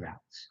evacuation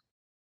routes.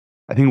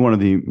 I think one of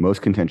the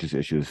most contentious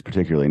issues,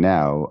 particularly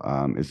now,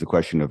 is the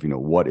question of,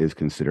 what is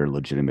considered a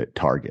legitimate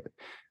target.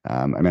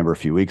 I remember a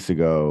few weeks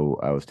ago,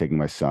 I was taking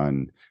my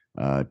son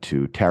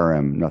to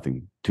Tarim,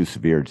 nothing too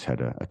severe, just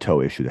had a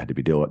toe issue that had to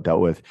be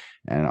dealt with.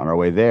 And on our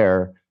way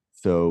there,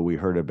 so we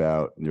heard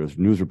there was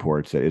news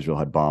reports that Israel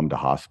had bombed a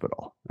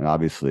hospital. And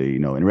obviously,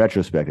 in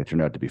retrospect, it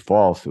turned out to be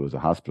false. It was a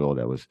hospital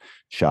that was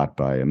shot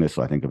by a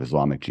missile, I think, of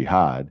Islamic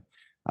Jihad.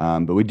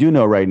 But we do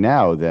know right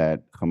now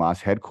that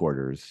Hamas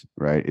headquarters,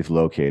 right, is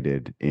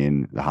located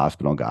in the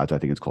hospital in Gaza. I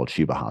think it's called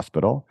Sheba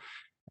Hospital.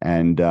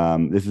 And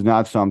this is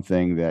not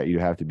something that you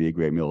have to be a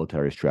great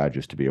military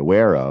strategist to be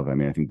aware of. I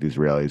mean, I think the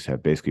Israelis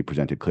have basically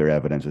presented clear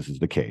evidence this is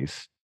the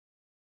case.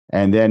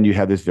 And then you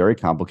have this very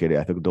complicated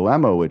ethical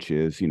dilemma, which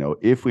is,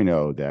 if we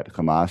know that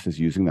Hamas is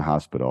using the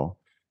hospital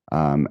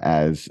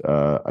as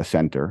a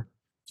center,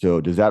 so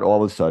does that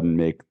all of a sudden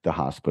make the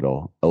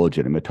hospital a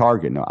legitimate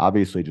target? Now,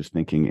 obviously, just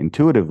thinking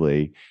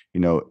intuitively,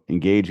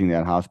 engaging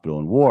that hospital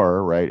in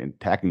war, right, and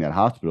attacking that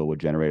hospital would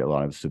generate a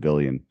lot of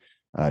civilian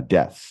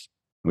deaths.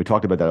 And we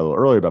talked about that a little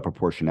earlier about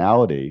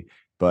proportionality,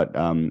 but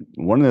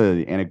one of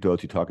the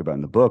anecdotes you talk about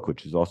in the book,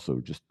 which is also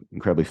just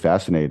incredibly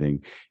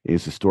fascinating,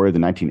 is the story of the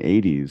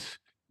 1980s,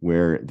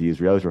 where the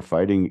Israelis were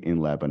fighting in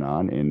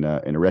Lebanon in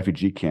a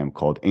refugee camp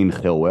called Ein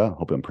Chilwa.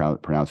 Hope I'm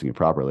pronouncing it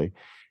properly.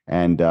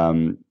 And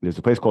there's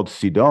a place called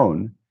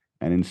Sidon.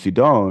 And in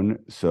Sidon,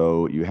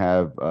 so you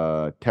have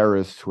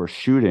terrorists who are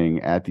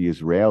shooting at the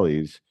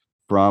Israelis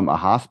from a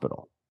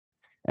hospital.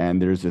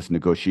 And there's this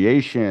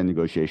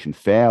negotiation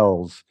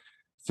fails.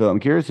 So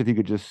I'm curious if you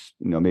could just,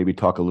 maybe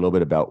talk a little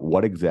bit about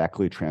what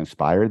exactly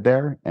transpired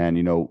there, and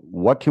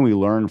what can we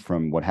learn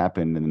from what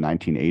happened in the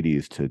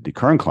 1980s to the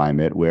current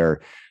climate, where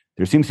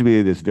there seems to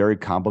be this very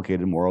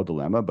complicated moral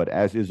dilemma, but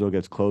as Israel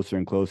gets closer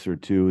and closer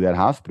to that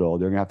hospital,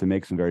 they're going to have to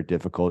make some very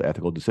difficult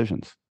ethical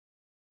decisions.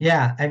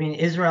 Yeah, I mean,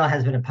 Israel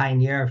has been a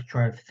pioneer of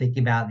trying to think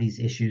about these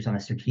issues on a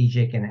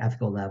strategic and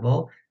ethical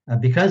level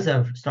because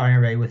of starting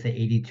already with the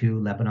 82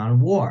 Lebanon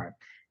War.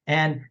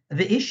 And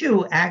the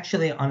issue,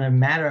 actually, on a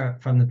matter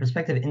from the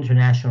perspective of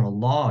international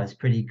law, is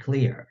pretty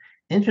clear.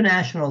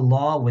 International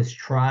law was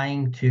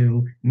trying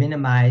to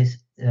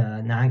minimize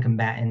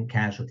non-combatant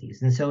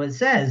casualties. And so it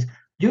says,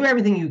 do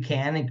everything you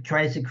can and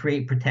tries to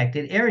create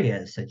protected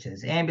areas, such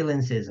as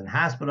ambulances and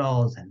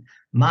hospitals and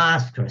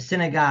mosques or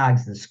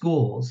synagogues and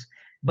schools.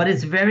 But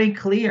it's very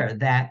clear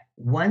that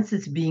once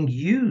it's being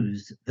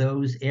used,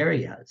 those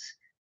areas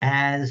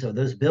or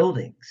those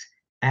buildings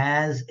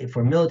as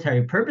for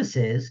military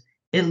purposes,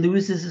 it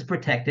loses its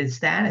protected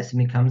status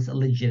and becomes a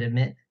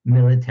legitimate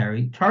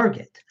military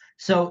target.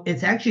 So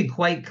it's actually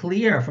quite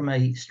clear from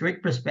a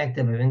strict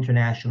perspective of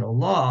international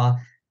law,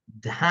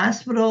 the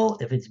hospital,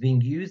 if it's being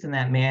used in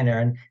that manner,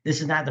 and this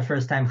is not the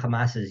first time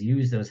Hamas has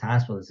used those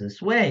hospitals this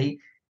way,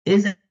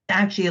 is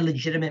actually a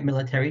legitimate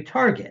military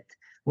target.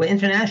 What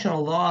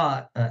international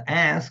law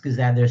asks is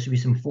that there should be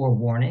some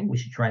forewarning. We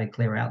should try to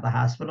clear out the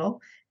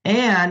hospital,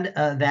 and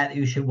that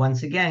you should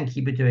once again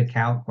keep into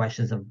account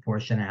questions of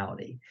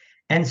proportionality.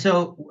 And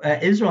so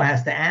Israel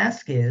has to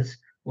ask is,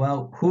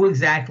 well, who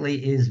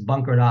exactly is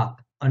bunkered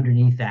up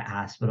underneath that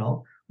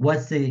hospital?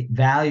 What's the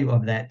value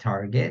of that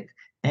target?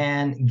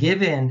 And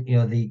given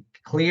the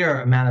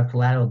clear amount of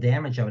collateral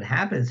damage that would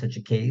happen in such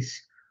a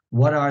case,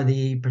 what are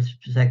the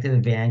prospective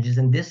advantages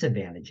and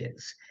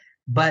disadvantages?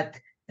 But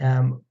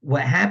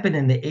what happened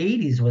in the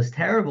 80s was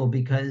terrible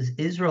because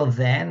Israel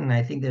then, and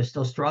I think they're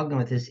still struggling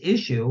with this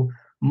issue,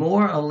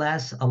 more or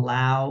less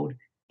allowed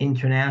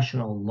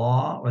international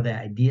law or the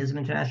ideas of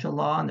international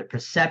law and the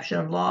perception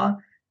of law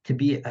to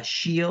be a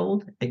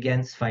shield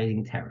against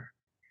fighting terror.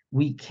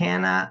 We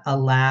cannot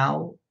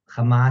allow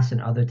Hamas and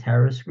other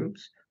terrorist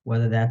groups,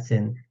 whether that's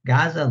in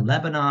Gaza,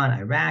 Lebanon,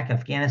 Iraq,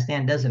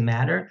 Afghanistan, doesn't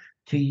matter,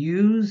 to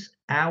use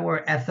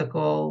our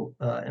ethical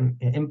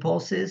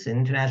impulses in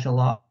international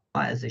law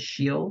as a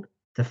shield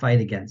to fight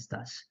against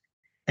us.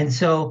 And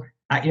so,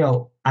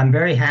 I'm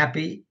very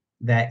happy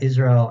that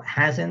Israel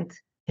hasn't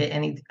hit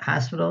any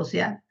hospitals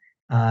yet,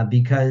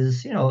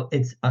 because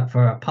it's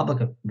for a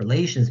public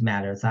relations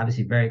matter. It's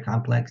obviously very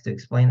complex to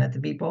explain that to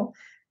people.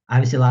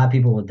 Obviously, a lot of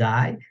people will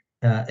die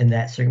in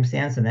that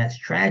circumstance, and that's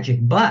tragic.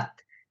 But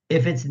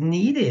if it's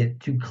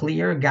needed to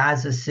clear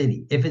Gaza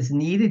City, if it's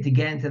needed to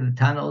get into the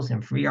tunnels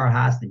and free our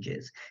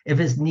hostages, if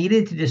it's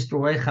needed to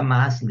destroy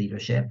Hamas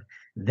leadership,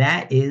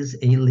 that is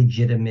a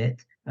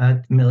legitimate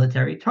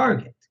military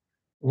target.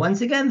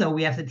 Once again, though,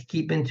 we have to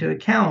keep into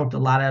account a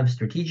lot of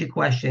strategic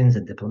questions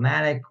and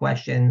diplomatic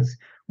questions,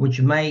 which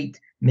might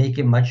make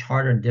it much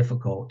harder and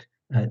difficult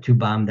to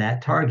bomb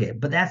that target.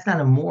 But that's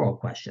not a moral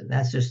question.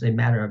 That's just a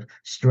matter of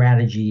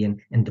strategy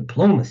and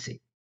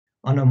diplomacy.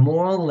 On a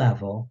moral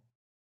level,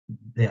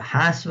 the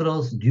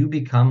hospitals do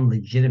become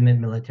legitimate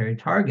military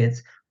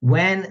targets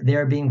when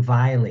they're being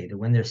violated,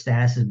 when their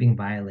status is being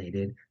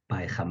violated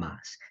by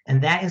Hamas.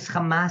 And that is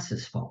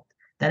Hamas's fault.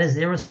 That is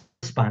their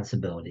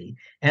responsibility.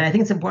 And I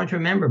think it's important to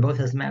remember, both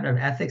as a matter of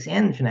ethics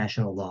and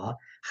international law,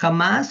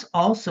 Hamas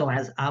also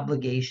has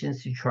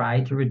obligations to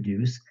try to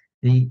reduce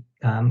the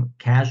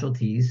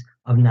casualties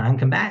of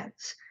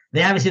non-combatants.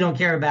 They obviously don't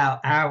care about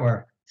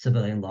our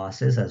civilian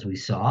losses, as we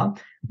saw,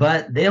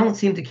 but they don't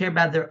seem to care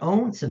about their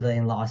own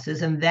civilian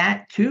losses. And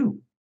that, too,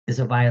 is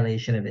a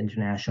violation of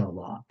international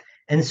law.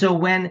 And so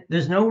when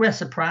there's no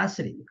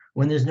reciprocity,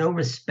 when there's no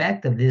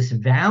respect of this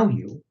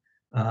value,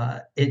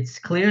 it's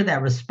clear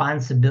that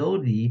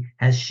responsibility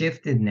has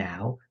shifted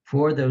now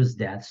for those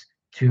deaths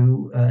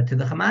to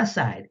the Hamas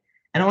side.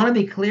 And I want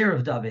to be clear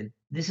of David,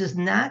 this is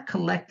not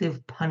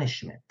collective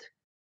punishment,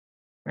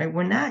 right?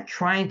 We're not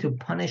trying to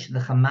punish the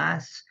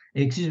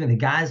the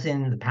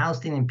Gazan, the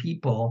Palestinian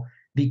people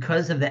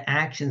because of the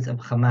actions of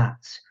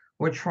Hamas.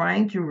 We're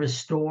trying to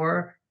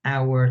restore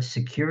our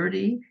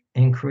security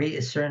and create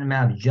a certain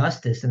amount of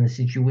justice in the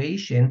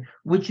situation,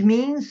 which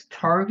means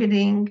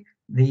targeting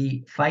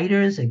the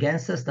fighters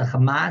against us, the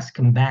Hamas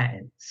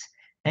combatants.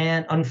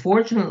 And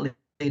unfortunately,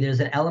 there's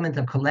an element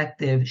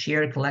of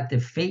shared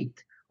collective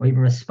fate or even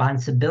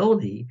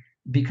responsibility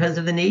because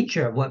of the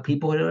nature of what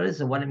peoplehood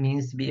is and what it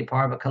means to be a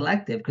part of a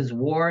collective, because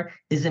war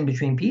isn't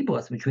between people,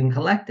 it's between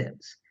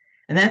collectives.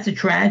 And that's a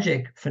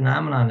tragic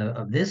phenomenon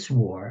of this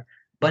war,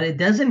 but it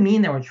doesn't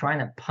mean that we're trying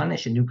to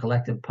punish a new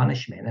collective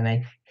punishment. And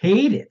I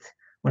hate it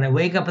when I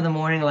wake up in the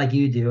morning like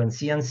you do and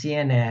see on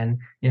CNN,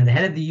 the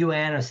head of the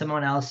UN or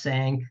someone else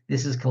saying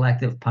this is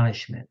collective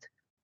punishment.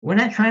 We're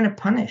not trying to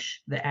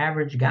punish the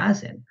average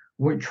Gazan.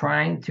 We're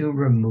trying to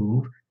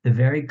remove the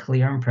very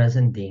clear and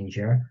present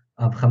danger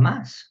of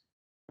Hamas.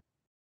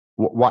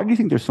 Why do you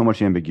think there's so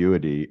much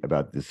ambiguity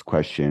about this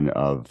question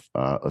of,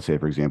 let's say,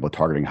 for example,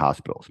 targeting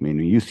hospitals? I mean,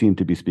 you seem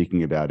to be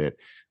speaking about it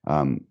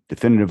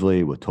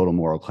definitively with total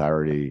moral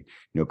clarity,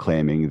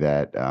 claiming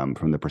that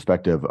from the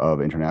perspective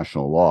of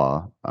international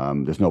law,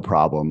 there's no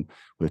problem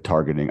with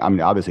targeting. I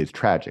mean, obviously it's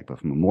tragic, but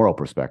from a moral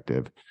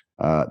perspective,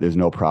 there's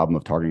no problem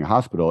of targeting a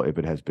hospital if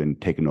it has been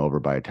taken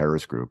over by a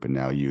terrorist group and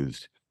now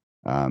used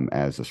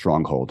as a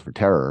stronghold for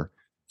terror.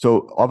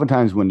 So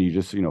oftentimes when you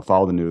just,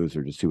 follow the news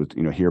or just see what,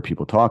 hear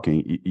people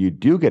talking, you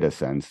do get a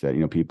sense that,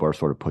 people are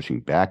sort of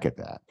pushing back at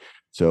that.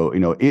 So,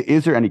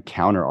 is there any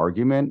counter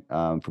argument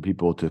for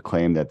people to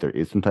claim that there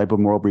is some type of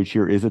moral breach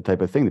here? Is it the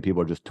type of thing that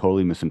people are just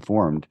totally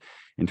misinformed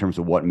in terms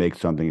of what makes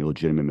something a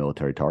legitimate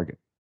military target?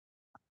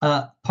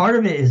 Part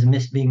of it is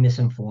being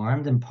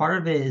misinformed, and part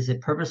of it is a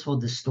purposeful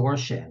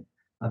distortion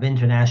of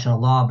international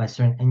law by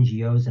certain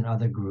NGOs and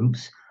other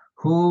groups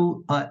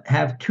who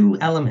have two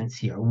elements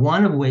here.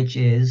 One of which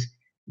is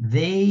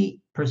they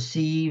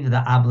perceive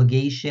the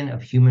obligation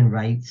of human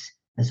rights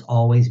as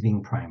always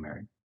being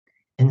primary.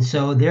 And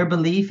so their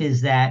belief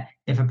is that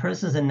if a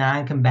person is a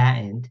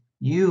non-combatant,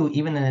 you,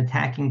 even an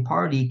attacking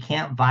party,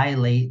 can't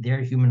violate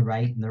their human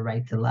right and their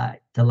right to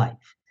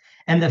life.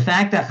 And the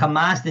fact that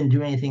Hamas didn't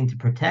do anything to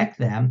protect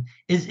them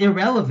is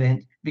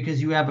irrelevant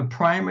because you have a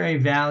primary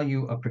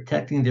value of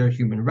protecting their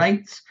human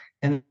rights,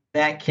 and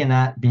that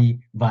cannot be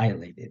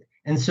violated.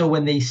 And so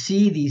when they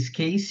see these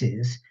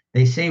cases,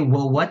 they say,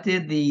 well, what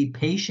did the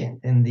patient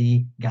in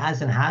the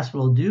Gazan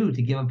hospital do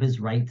to give up his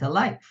right to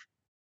life?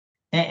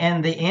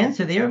 And the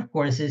answer there, of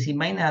course, is he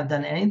might not have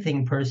done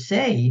anything per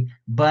se,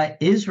 but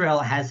Israel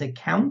has a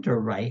counter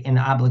right, an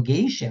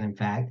obligation, in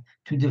fact,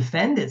 to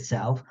defend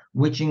itself,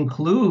 which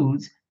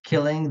includes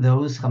killing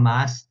those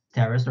Hamas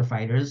terrorists or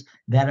fighters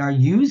that are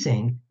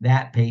using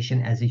that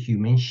patient as a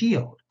human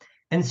shield.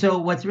 And so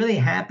what's really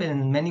happened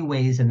in many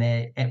ways in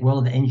the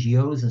world of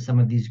NGOs and some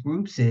of these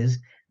groups is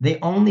they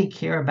only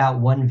care about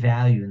one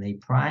value, and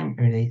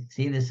they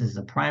see this as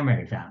a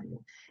primary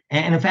value.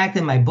 And in fact,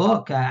 in my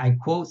book, I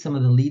quote some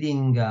of the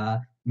leading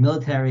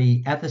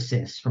military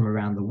ethicists from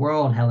around the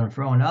world, Helen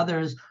Froh and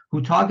others,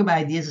 who talk about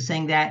ideas of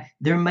saying that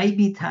there might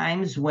be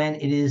times when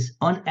it is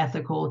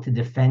unethical to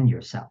defend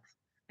yourself,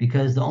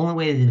 because the only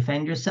way to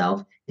defend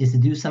yourself is to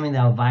do something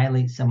that will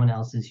violate someone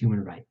else's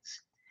human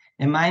rights.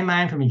 In my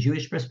mind, from a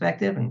Jewish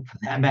perspective, and for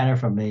that matter,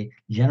 from a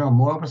general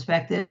moral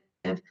perspective,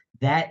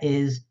 that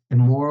is a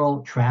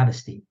moral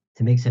travesty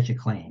to make such a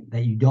claim,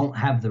 that you don't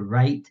have the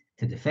right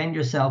to defend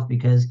yourself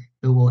because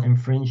it will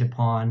infringe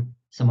upon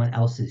someone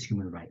else's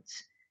human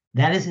rights.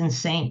 That is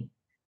insane.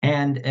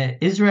 And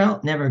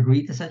Israel never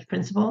agreed to such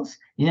principles.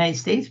 The United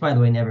States, by the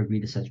way, never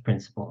agreed to such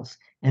principles.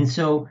 And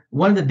so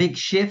one of the big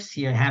shifts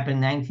here happened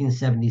in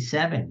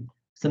 1977,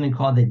 something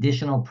called the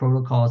Additional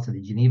Protocols to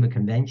the Geneva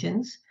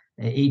Conventions,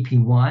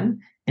 AP1,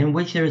 in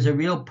which there is a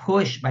real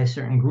push by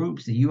certain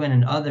groups, the UN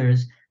and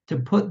others, to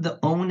put the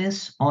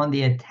onus on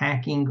the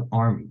attacking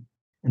army.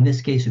 In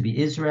this case would be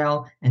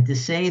Israel, and to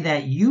say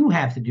that you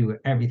have to do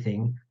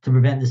everything to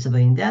prevent the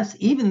civilian deaths,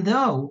 even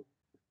though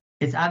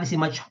it's obviously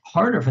much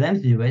harder for them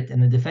to do it.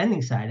 And the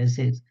defending side, in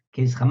this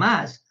case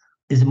Hamas,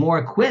 is more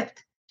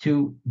equipped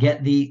to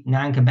get the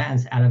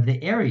non-combatants out of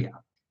the area.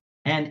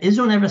 And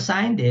Israel never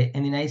signed it,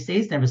 and the United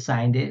States never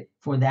signed it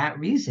for that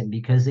reason,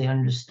 because they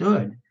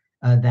understood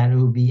that it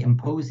would be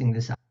imposing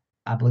this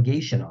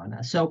obligation on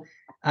us. So,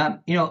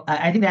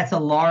 I think that's a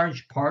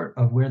large part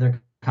of where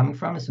they're coming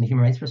from, is from a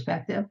human rights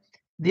perspective.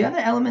 The other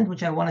element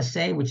which I want to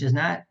say, which is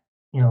not,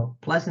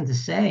 pleasant to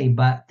say,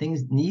 but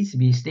things needs to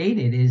be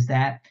stated, is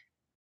that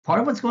part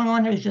of what's going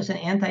on here is just an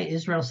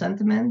anti-Israel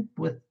sentiment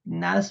with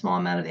not a small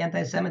amount of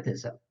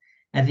anti-Semitism.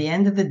 At the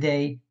end of the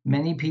day,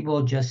 many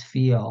people just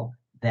feel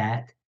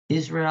that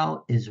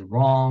Israel is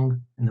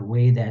wrong in the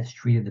way that it's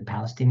treated the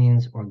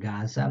Palestinians or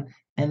Gaza,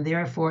 and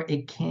therefore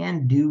it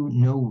can do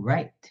no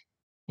right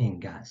in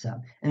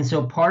Gaza. And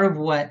so part of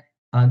what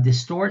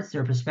distorts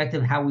their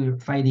perspective of how we're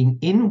fighting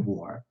in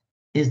war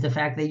is the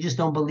fact they just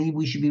don't believe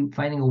we should be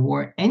fighting a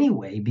war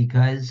anyway,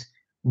 because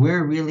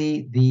we're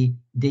really the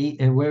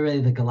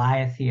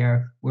Goliath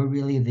here. We're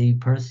really the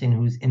person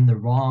who's in the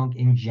wrong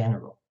in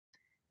general.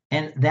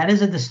 And that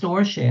is a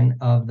distortion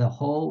of the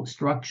whole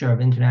structure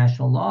of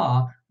international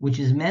law, which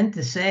is meant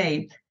to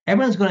say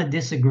everyone's going to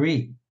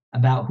disagree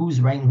about who's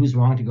right and who's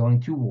wrong to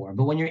going to war.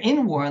 But when you're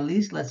in war, at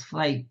least let's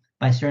fight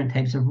by certain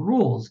types of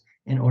rules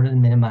in order to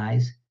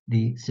minimize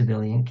the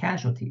civilian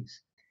casualties.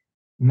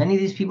 Many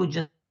of these people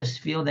just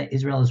feel that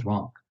Israel is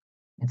wrong.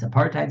 It's an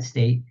apartheid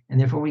state, and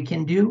therefore we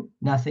can do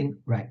nothing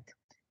right.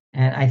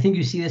 And I think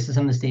you see this in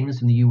some of the statements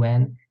from the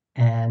UN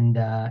and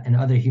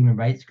other human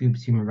rights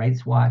groups, Human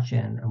Rights Watch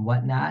and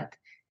whatnot.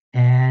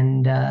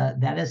 And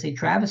that is a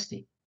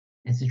travesty.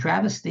 It's a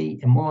travesty,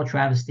 a moral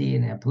travesty,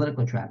 and a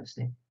political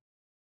travesty.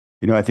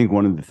 I think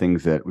one of the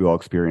things that we all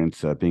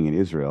experience being in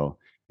Israel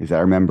is I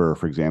remember,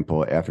 for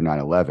example, after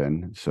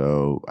 9/11,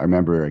 so I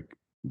remember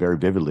very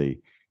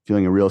vividly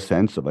feeling a real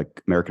sense of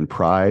American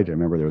pride. I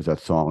remember there was that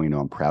song,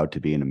 I'm proud to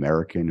be an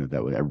American,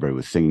 that everybody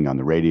was singing on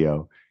the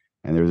radio.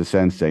 And there was a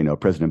sense that,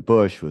 President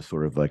Bush was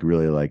sort of like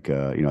really like,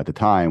 at the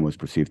time was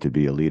perceived to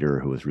be a leader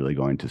who was really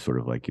going to sort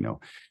of like,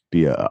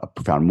 be a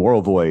profound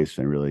moral voice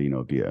and really,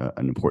 be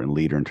an important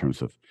leader in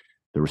terms of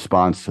the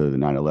response to the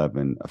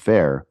 9/11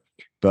 affair.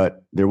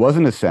 But there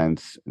wasn't a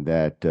sense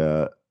that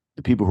the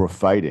people who were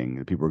fighting,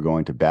 the people who were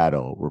going to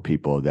battle, were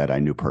people that I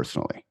knew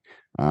personally.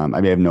 I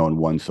may have known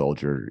one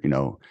soldier,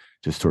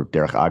 just sort of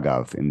derech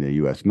agav in the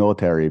U.S.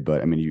 military,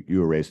 but I mean, you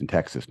were raised in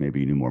Texas, maybe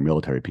you knew more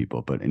military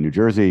people, but in New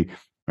Jersey,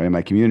 right, in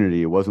my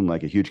community, it wasn't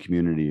like a huge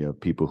community of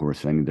people who were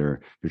sending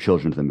their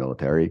children to the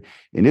military.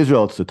 In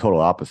Israel, it's the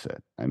total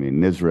opposite. I mean,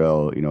 in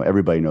Israel,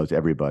 everybody knows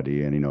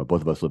everybody, and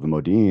both of us live in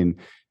Modi'in,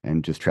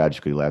 and just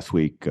tragically last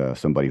week,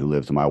 somebody who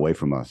lives a mile away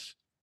from us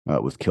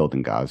was killed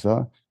in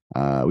Gaza.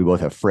 We both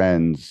have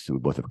friends, we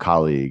both have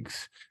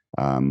colleagues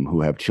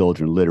who have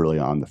children literally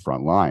on the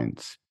front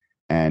lines.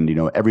 And,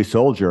 every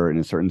soldier, in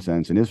a certain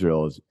sense, in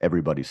Israel is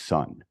everybody's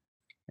son.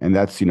 And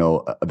that's,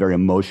 a very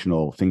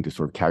emotional thing to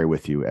sort of carry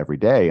with you every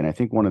day. And I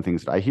think one of the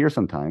things that I hear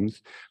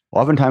sometimes,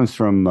 oftentimes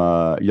from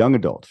young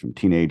adults, from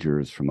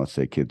teenagers, from, let's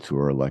say, kids who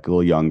are like a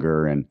little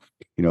younger and,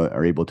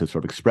 are able to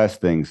sort of express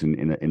things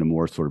in a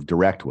more sort of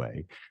direct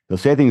way. They'll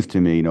say things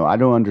to me, I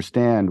don't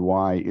understand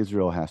why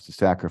Israel has to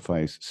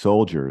sacrifice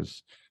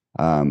soldiers,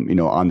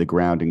 on the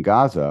ground in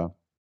Gaza.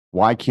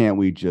 Why can't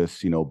we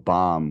just,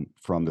 bomb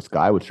from the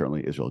sky, which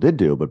certainly Israel did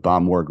do, but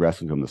bomb more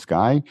aggressively from the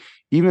sky,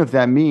 even if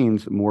that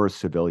means more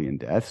civilian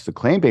deaths? The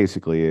claim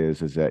basically is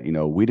that,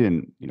 we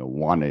didn't,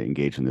 want to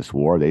engage in this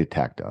war. They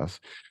attacked us.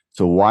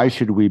 So why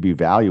should we be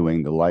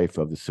valuing the life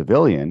of the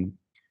civilian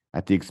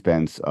at the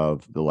expense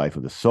of the life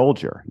of the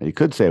soldier? Now, you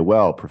could say,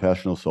 well,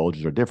 professional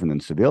soldiers are different than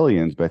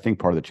civilians, but I think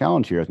part of the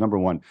challenge here is, number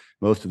one,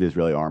 most of the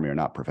Israeli army are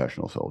not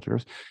professional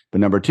soldiers.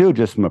 But number two,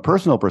 just from a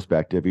personal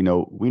perspective, we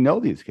know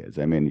these kids.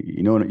 I mean,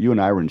 you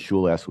and I were in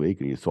shul last week,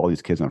 and you saw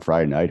these kids on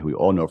Friday night who we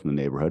all know from the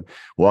neighborhood,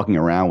 walking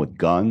around with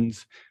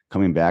guns,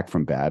 coming back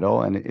from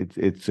battle. And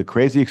it's a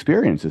crazy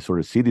experience to sort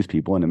of see these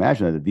people and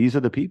imagine that these are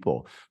the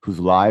people whose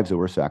lives that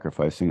we're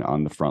sacrificing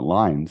on the front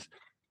lines.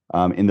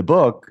 In the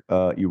book,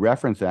 you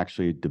reference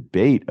actually a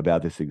debate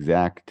about this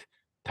exact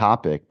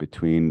topic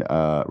between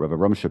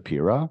Rabbi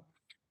Shapira,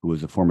 who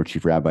was the former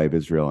chief rabbi of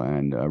Israel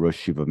and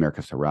Rosh Yeshiva of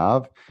Merkas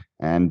Harav,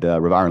 and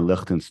Rabbi Aaron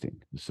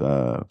Lichtenstein,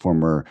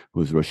 who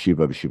was Rosh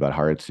Yeshiva of Yeshivat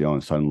Har Etzion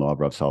and son-in-law of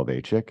Rav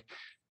Soloveitchik.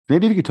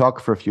 Maybe if you could talk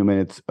for a few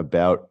minutes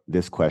about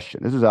this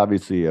question. This is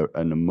obviously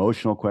an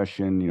emotional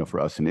question, for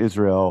us in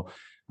Israel.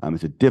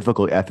 It's a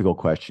difficult ethical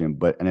question,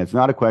 and it's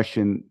not a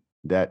question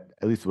that,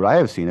 at least what I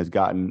have seen, has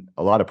gotten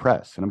a lot of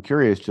press. And I'm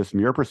curious, just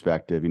from your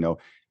perspective,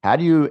 how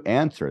do you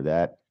answer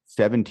that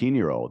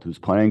 17-year-old who's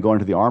planning on going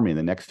to the army in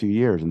the next few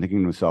years and thinking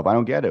to himself, I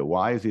don't get it.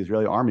 Why is the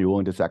Israeli army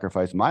willing to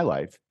sacrifice my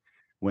life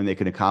when they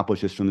can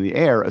accomplish this from the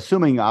air,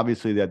 assuming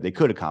obviously that they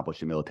could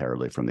accomplish it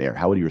militarily from the air?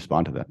 How would you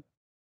respond to that?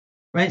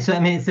 Right. So, I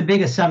mean, it's a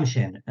big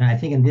assumption. And I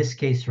think in this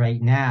case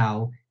right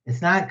now,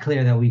 it's not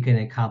clear that we can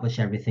accomplish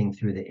everything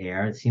through the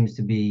air. It seems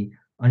to be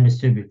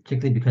understood,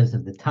 particularly because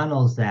of the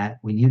tunnels, that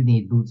we do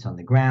need boots on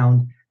the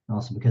ground, and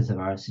also because of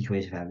our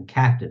situation of having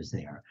captives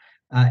there.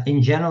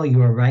 In general, you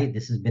are right.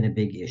 This has been a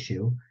big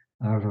issue.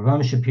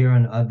 Rav Shapiro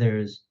and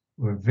others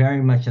were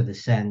very much of the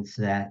sense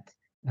that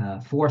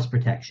force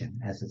protection,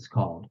 as it's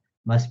called,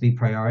 must be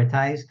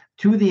prioritized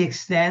to the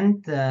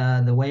extent,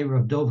 the way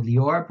Rav Dov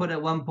Lior put it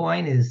at one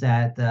point, is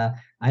that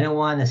I don't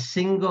want a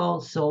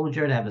single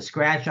soldier to have a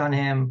scratch on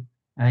him,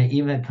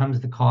 even if it comes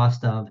at the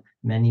cost of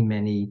many,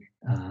 many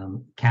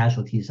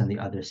casualties on the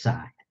other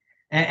side.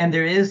 And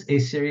there is a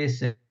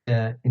serious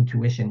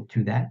intuition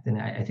to that,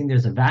 and I think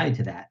there's a value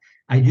to that.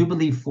 I do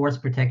believe force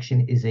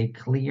protection is a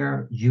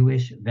clear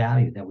Jewish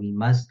value, that we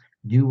must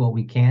do what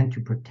we can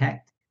to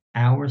protect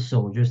our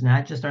soldiers,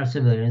 not just our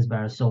civilians, but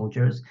our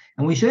soldiers.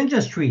 And we shouldn't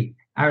just treat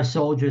our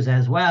soldiers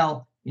as,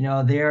 well,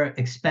 they're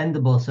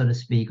expendable, so to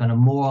speak, on a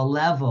moral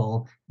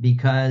level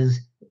because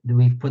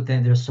we've put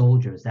they're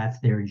soldiers. That's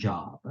their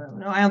job.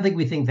 No, I don't think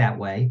we think that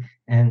way.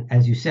 And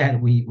as you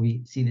said,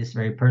 we see this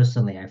very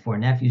personally. I have 4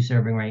 nephews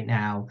serving right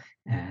now,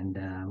 and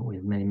we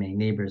have many, many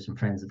neighbors and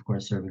friends, of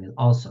course, serving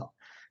also.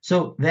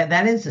 So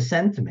that is a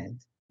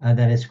sentiment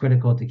that is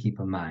critical to keep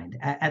in mind.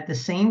 At the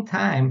same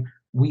time,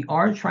 we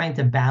are trying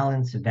to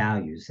balance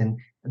values. And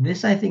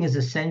this, I think, is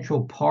a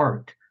central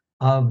part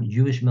of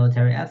Jewish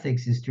military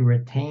ethics, is to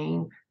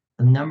retain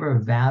a number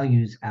of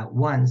values at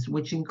once,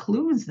 which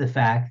includes the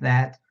fact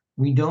that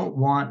we don't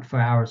want, for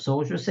our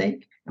soldiers'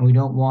 sake, and we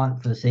don't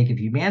want for the sake of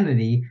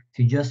humanity,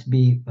 to just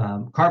be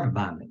carpet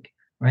bombing,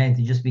 right? And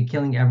to just be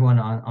killing everyone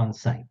on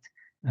sight.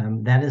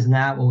 That is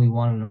not what we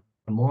want on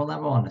a moral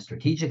level, on a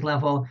strategic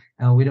level.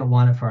 We don't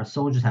want it for our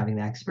soldiers having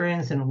that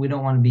experience, and we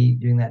don't want to be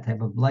doing that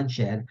type of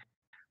bloodshed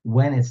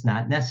when it's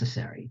not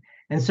necessary.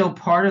 And so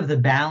part of the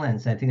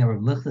balance, I think, that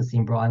Rav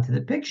Lichtenstein brought into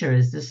the picture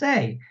is to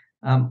say,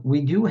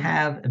 we do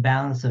have a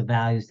balance of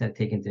values that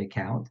take into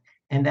account,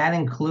 and that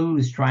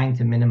includes trying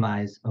to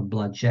minimize a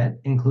bloodshed,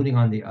 including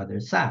on the other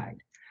side.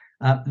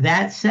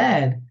 That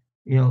said,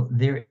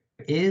 there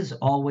is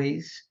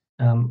always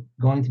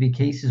going to be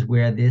cases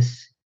where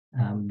this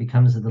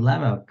becomes a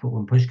dilemma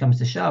when push comes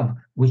to shove,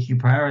 which you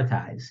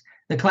prioritize.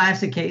 The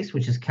classic case,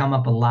 which has come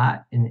up a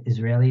lot in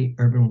Israeli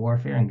urban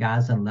warfare in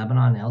Gaza and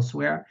Lebanon and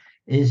elsewhere,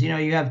 is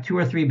you have 2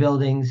 or 3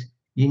 buildings.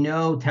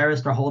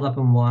 Terrorists are holed up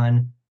in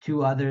one.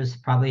 2 others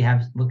probably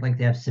look like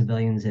they have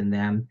civilians in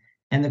them.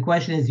 And the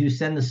question is, you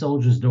send the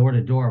soldiers door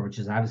to door, which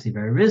is obviously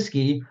very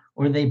risky,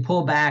 or they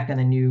pull back and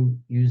then you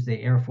use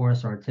the Air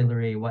Force,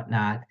 artillery,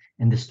 whatnot,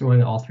 and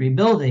destroy all 3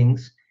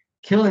 buildings,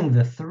 killing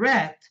the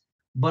threat,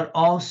 but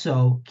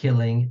also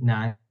killing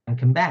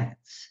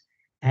non-combatants.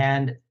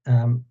 And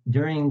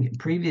during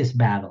previous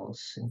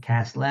battles in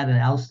Kaslet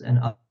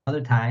and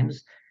other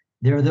times,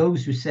 there are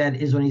those who said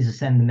Israel needs to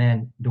send the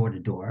men door to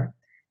door.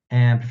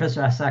 And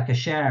Professor Asa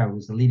Kasher,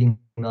 who's the leading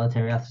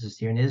military ethicist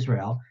here in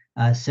Israel,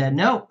 said,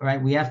 no,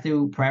 right, we have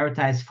to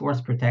prioritize force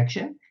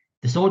protection.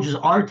 The soldiers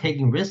are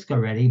taking risk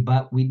already,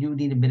 but we do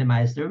need to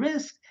minimize their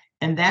risk.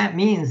 And that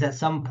means at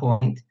some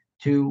point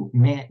to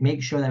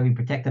make sure that we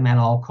protect them at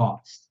all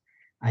costs.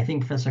 I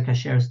think Professor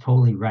Kasher is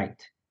totally right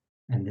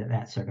in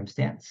that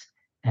circumstance.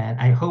 And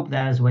I hope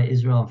that is what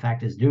Israel, in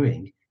fact, is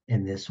doing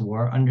in this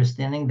war,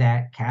 understanding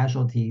that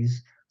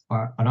casualties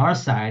on our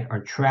side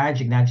are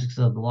tragic, not just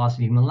because of the loss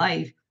of human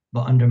life,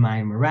 but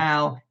undermine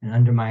morale and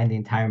undermine the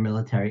entire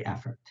military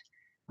effort.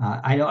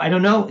 I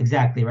don't know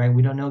exactly, right?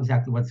 We don't know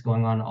exactly what's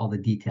going on, all the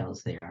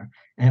details there.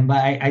 But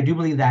I do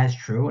believe that is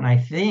true. And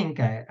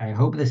I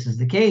hope this is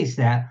the case,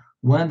 that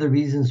one of the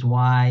reasons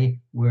why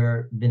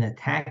we've been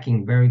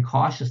attacking very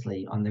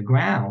cautiously on the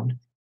ground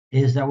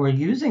is that we're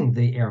using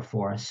the Air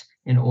Force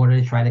in order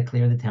to try to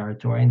clear the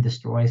territory and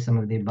destroy some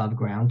of the above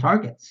ground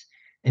targets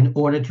in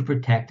order to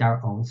protect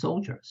our own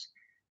soldiers.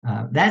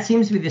 That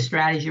seems to be the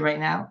strategy right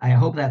now. I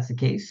hope that's the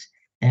case.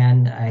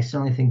 And I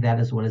certainly think that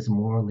is what is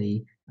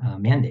morally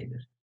mandated.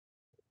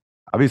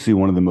 Obviously,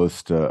 one of the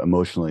most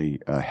emotionally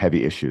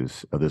heavy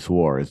issues of this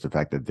war is the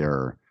fact that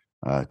there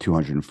are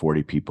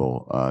 240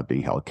 people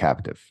being held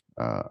captive.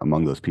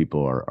 Among those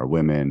people are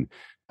women,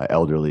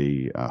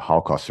 elderly,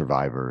 Holocaust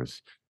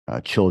survivors,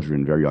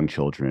 children, very young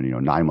children,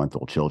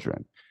 9-month-old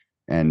children.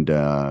 And,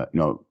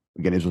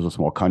 again, Israel's a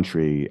small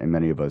country, and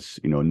many of us,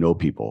 know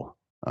people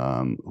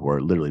who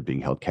are literally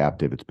being held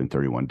captive. It's been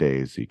 31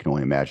 days. So you can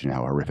only imagine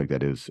how horrific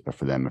that is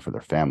for them and for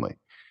their family.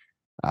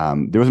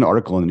 There was an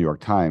article in the New York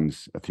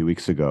Times a few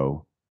weeks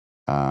ago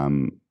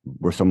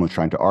where someone was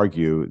trying to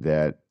argue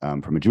that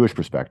from a Jewish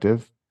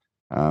perspective,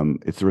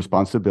 it's the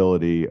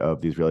responsibility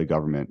of the Israeli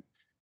government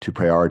to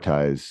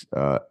prioritize,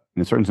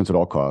 in a certain sense at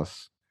all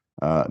costs,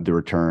 the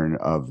return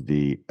of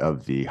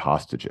the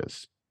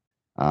hostages.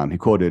 He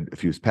quoted a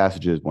few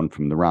passages, one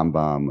from the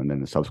Rambam and then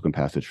the subsequent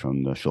passage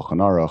from the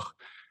Shulchan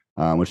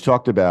Aruch, which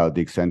talked about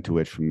the extent to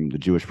which, from the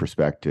Jewish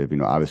perspective,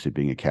 obviously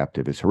being a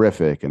captive is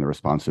horrific, and the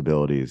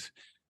responsibilities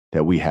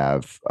that we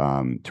have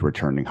to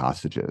returning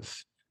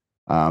hostages.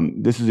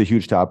 This is a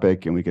huge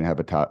topic, and we can have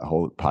a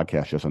whole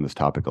podcast just on this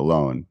topic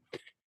alone.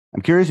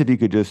 I'm curious if you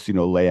could just,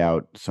 lay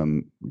out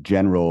some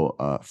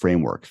general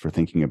frameworks for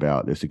thinking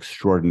about this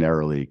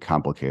extraordinarily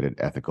complicated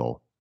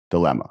ethical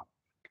dilemma.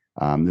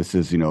 This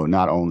is,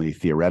 not only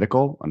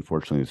theoretical.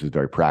 Unfortunately, this is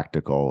very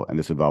practical, and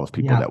this involves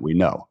people that we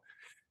know.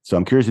 So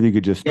I'm curious if you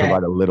could just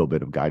provide a little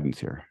bit of guidance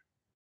here.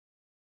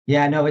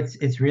 Yeah, no,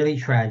 it's really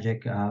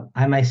tragic.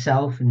 I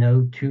myself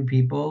know 2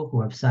 people who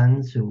have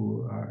sons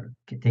who are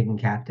taken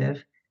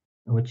captive,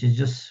 which is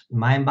just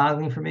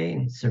mind-boggling for me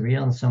and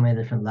surreal on so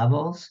many different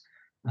levels.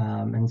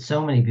 And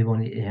so many people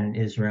in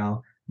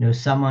Israel know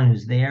someone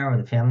who's there, or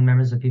the family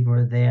members of people who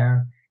are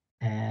there.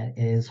 And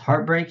it is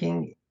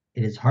heartbreaking.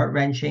 It is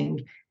heart-wrenching.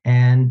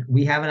 And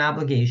we have an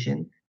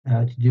obligation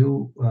to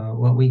do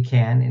what we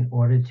can in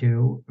order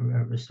to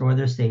restore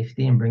their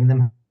safety and bring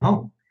them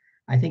home.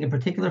 I think a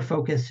particular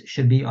focus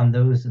should be on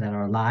those that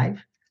are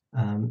alive.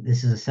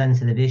 This is a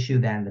sensitive issue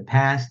that in the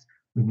past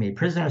we've made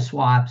prisoner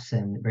swaps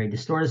and very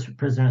distorted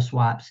prisoner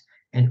swaps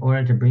in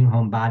order to bring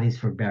home bodies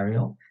for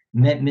burial.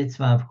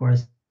 Mitzvah, of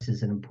course,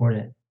 is an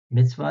important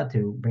mitzvah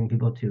to bring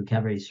people to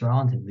Kever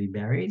Yisrael and to be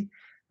buried.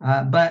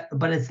 But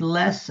it's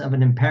less of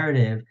an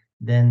imperative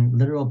than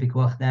literal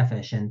pikuach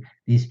nefesh. And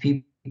these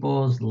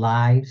people's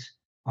lives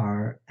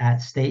are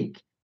at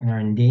stake and are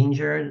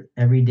endangered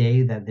every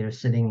day that they're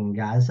sitting in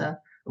Gaza.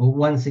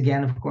 Once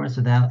again, of course,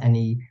 without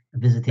any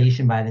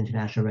visitation by the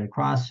International Red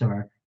Cross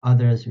or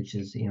others, which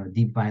is a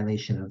deep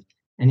violation of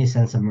any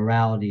sense of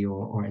morality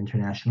or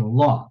international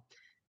law.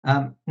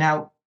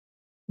 Now,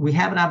 we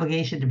have an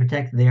obligation to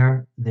protect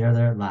their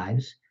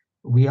lives.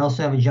 We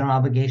also have a general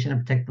obligation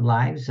to protect the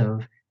lives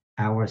of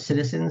our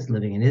citizens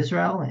living in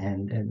Israel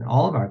and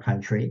all of our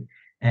country.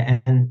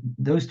 And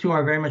those two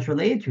are very much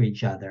related to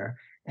each other.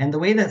 And the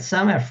way that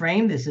some have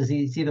framed this is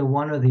it's either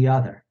one or the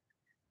other.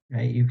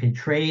 Right? You could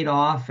trade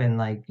off and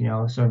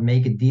sort of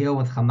make a deal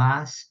with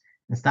Hamas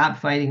and stop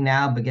fighting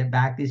now, but get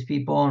back these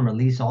people and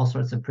release all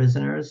sorts of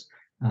prisoners.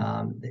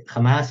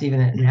 Hamas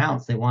even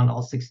announced they want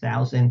all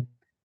 6,000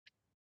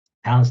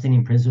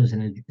 Palestinian prisoners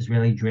in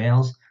Israeli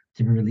jails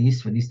to be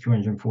released for these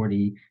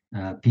 240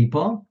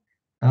 people.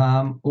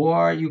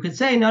 Or you could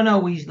say, no,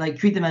 we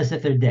treat them as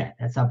if they're dead.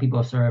 That's how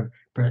people sort of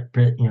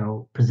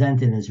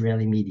presented in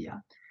Israeli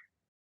media.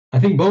 I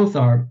think both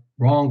are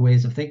wrong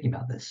ways of thinking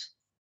about this.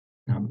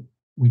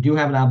 We do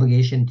have an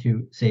obligation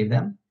to save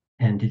them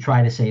and to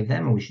try to save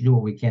them, and we should do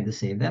what we can to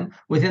save them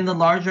within the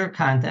larger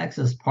context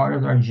as part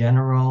of our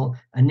general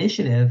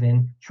initiative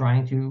in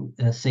trying to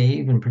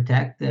save and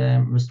protect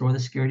and restore the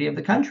security of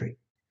the country.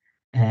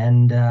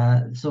 And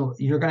so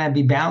you're going to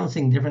be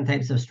balancing different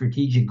types of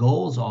strategic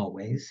goals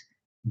always,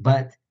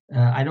 but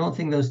I don't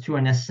think those two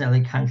are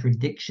necessarily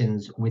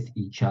contradictions with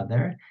each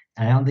other.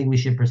 And I don't think we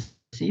should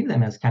perceive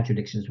them as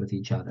contradictions with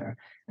each other.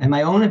 And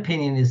my own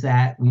opinion is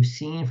that we've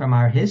seen from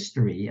our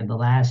history of the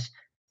last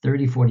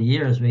 30, 40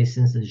 years, maybe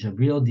since the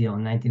Jabril deal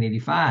in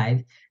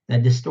 1985,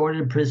 that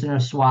distorted prisoner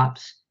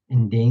swaps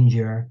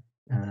endanger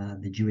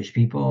the Jewish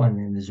people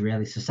and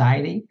Israeli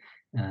society.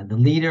 The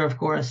leader, of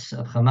course,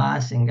 of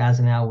Hamas in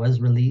Gaza now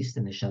was released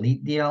in the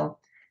Shalit deal,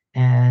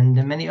 and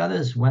many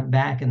others went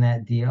back in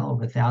that deal.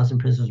 Over 1,000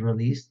 prisoners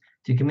released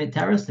to commit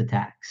terrorist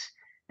attacks.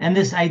 And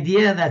this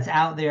idea that's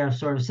out there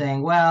sort of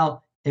saying,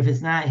 well, if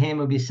it's not him,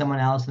 it'll be someone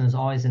else, and there's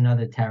always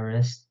another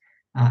terrorist.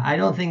 I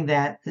don't think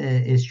that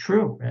is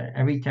true.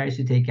 Every terrorist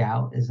you take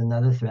out is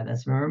another threat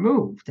that's been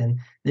removed. And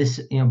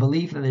this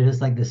belief that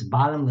there's like this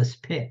bottomless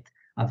pit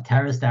of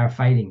terrorists that are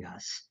fighting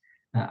us,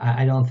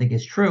 I don't think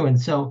is true. And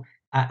so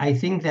I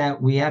think that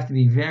we have to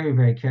be very,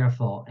 very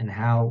careful in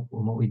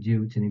what we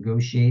do to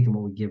negotiate and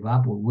what we give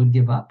up, what we would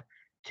give up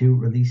to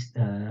release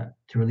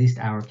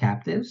our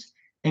captives,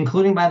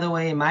 including, by the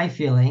way, in my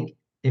feeling,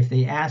 if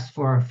they ask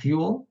for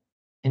fuel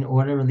in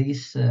order to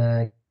release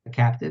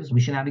captives,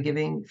 we should not be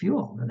giving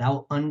fuel. That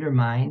will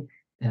undermine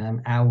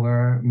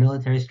our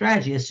military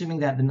strategy, assuming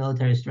that the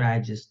military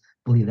strategists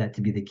believe that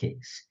to be the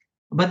case.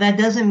 But that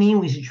doesn't mean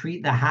we should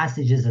treat the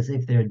hostages as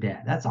if they're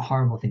dead. That's a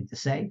horrible thing to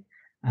say.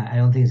 I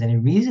don't think there's any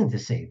reason to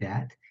say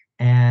that.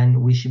 And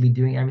we should be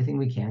doing everything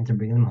we can to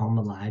bring them home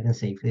alive and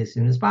safely as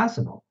soon as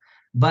possible.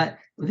 But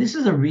this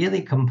is a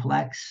really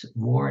complex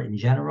war in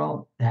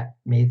general that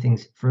made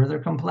things further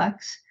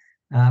complex.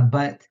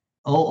 But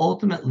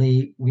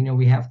ultimately,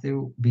 we have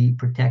to be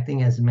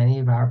protecting as many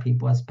of our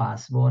people as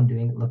possible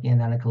and looking at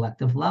it on a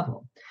collective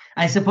level.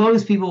 I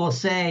suppose people will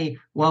say,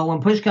 well,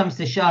 when push comes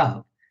to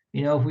shove,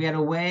 if we had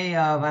a way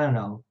of, I don't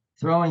know,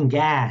 throwing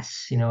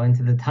gas,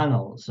 into the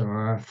tunnels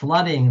or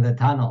flooding the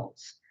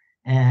tunnels,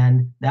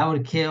 and that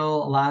would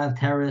kill a lot of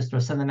terrorists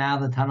or send them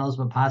out of the tunnels,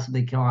 but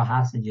possibly kill our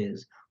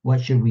hostages.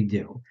 What should we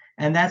do?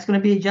 And that's going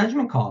to be a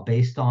judgment call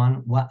based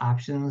on what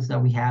options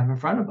that we have in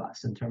front of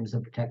us in terms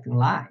of protecting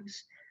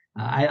lives.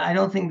 I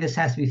don't think this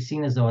has to be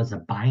seen as though as a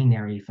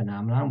binary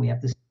phenomenon. We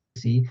have to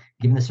see,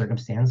 given the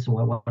circumstance,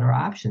 what are our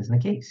options in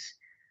the case.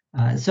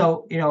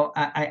 So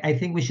I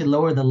think we should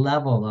lower the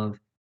level of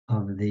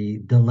the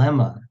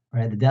dilemma,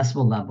 right? The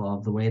decibel level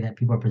of the way that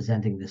people are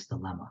presenting this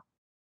dilemma.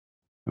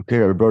 Okay,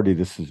 Rabbi Brody,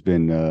 this has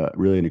been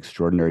really an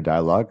extraordinary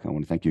dialogue. I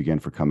want to thank you again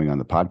for coming on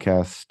the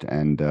podcast.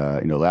 And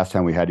last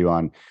time we had you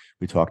on,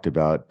 we talked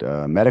about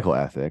medical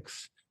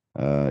ethics,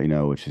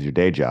 which is your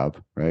day job,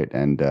 right?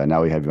 And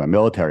now we have you on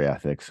military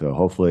ethics. So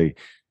hopefully,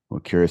 we're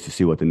curious to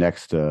see what the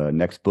next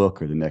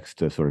book or the next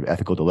sort of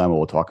ethical dilemma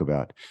we'll talk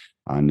about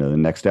on the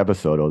next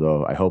episode.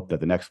 Although I hope that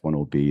the next one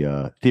will be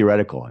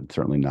theoretical and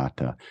certainly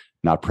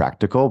not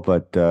practical.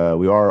 But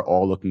we are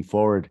all looking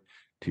forward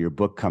to your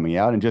book coming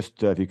out. And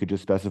just if you could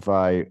just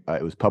specify,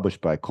 it was published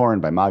by Koren,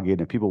 by Maggid,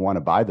 and if people want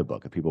to buy the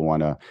book, if people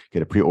want to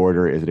get a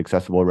pre-order, is it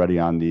accessible already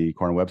on the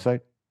Koren website?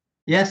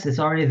 Yes, it's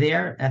already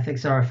there.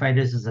 Ethics of Our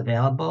Fighters is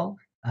available,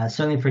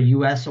 certainly for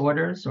U.S.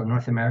 orders or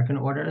North American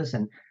orders.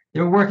 And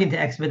they're working to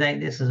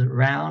expedite this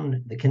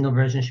around. The Kindle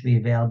version should be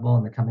available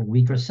in the coming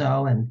week or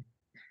so. And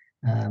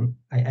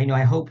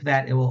I hope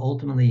that it will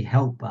ultimately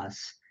help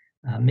us,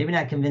 maybe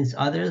not convince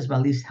others, but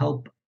at least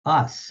help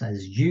us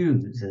as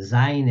Jews, as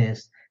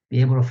Zionists, be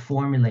able to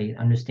formulate,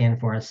 understand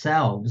for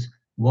ourselves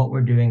what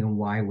we're doing and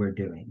why we're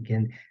doing.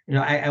 And,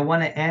 I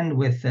want to end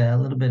with a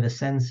little bit of a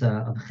sense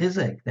of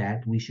chizuk,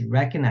 that we should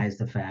recognize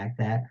the fact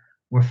that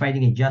we're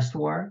fighting a just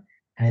war.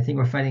 And I think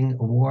we're fighting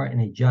a war in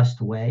a just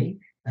way.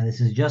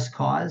 This is just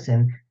cause.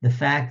 And the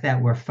fact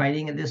that we're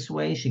fighting it this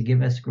way should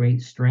give us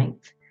great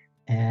strength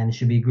and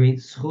should be a great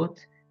zchut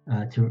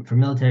for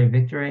military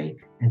victory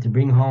and to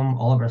bring home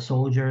all of our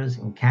soldiers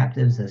and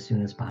captives as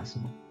soon as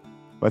possible.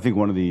 Well, I think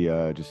one of the,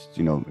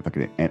 if I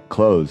could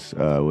close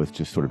with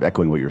just sort of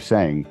echoing what you're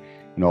saying,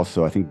 and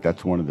also I think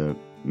that's one of the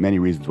many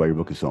reasons why your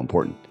book is so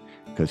important,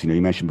 because,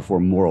 you mentioned before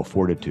moral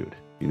fortitude,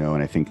 and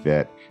I think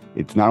that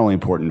it's not only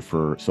important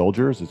for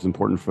soldiers, it's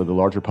important for the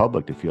larger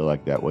public to feel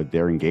like that what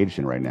they're engaged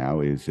in right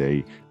now is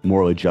a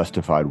morally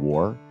justified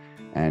war.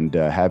 And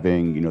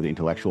having, the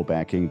intellectual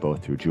backing,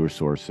 both through Jewish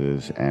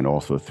sources and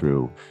also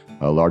through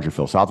larger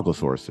philosophical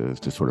sources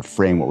to sort of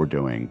frame what we're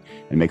doing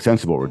and make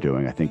sense of what we're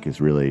doing, I think is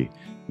really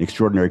an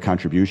extraordinary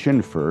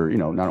contribution for,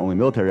 not only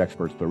military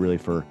experts, but really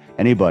for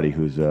anybody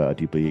who's a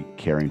deeply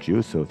caring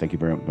Jew. So thank you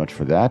very much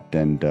for that.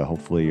 And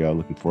hopefully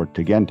looking forward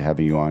to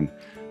having you on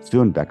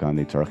soon back on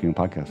the Tzarech Iyun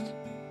podcast.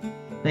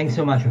 Thanks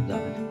so much, Rabbi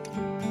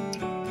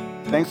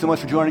David. Thanks so much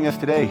for joining us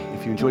today.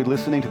 If you enjoyed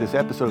listening to this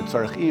episode of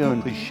Tzarech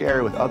Iyun, please share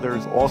it with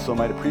others. Also,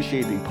 might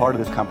appreciate being part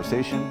of this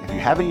conversation. If you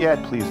haven't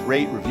yet, please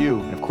rate, review,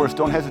 and of course,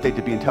 don't hesitate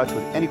to be in touch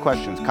with any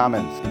questions,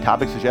 comments, and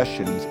topic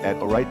suggestions at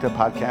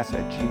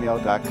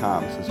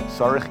oraitapodcast@gmail.com. This is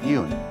Tzarech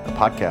Iyun, a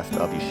podcast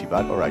of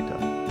Yeshivat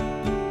Oraita.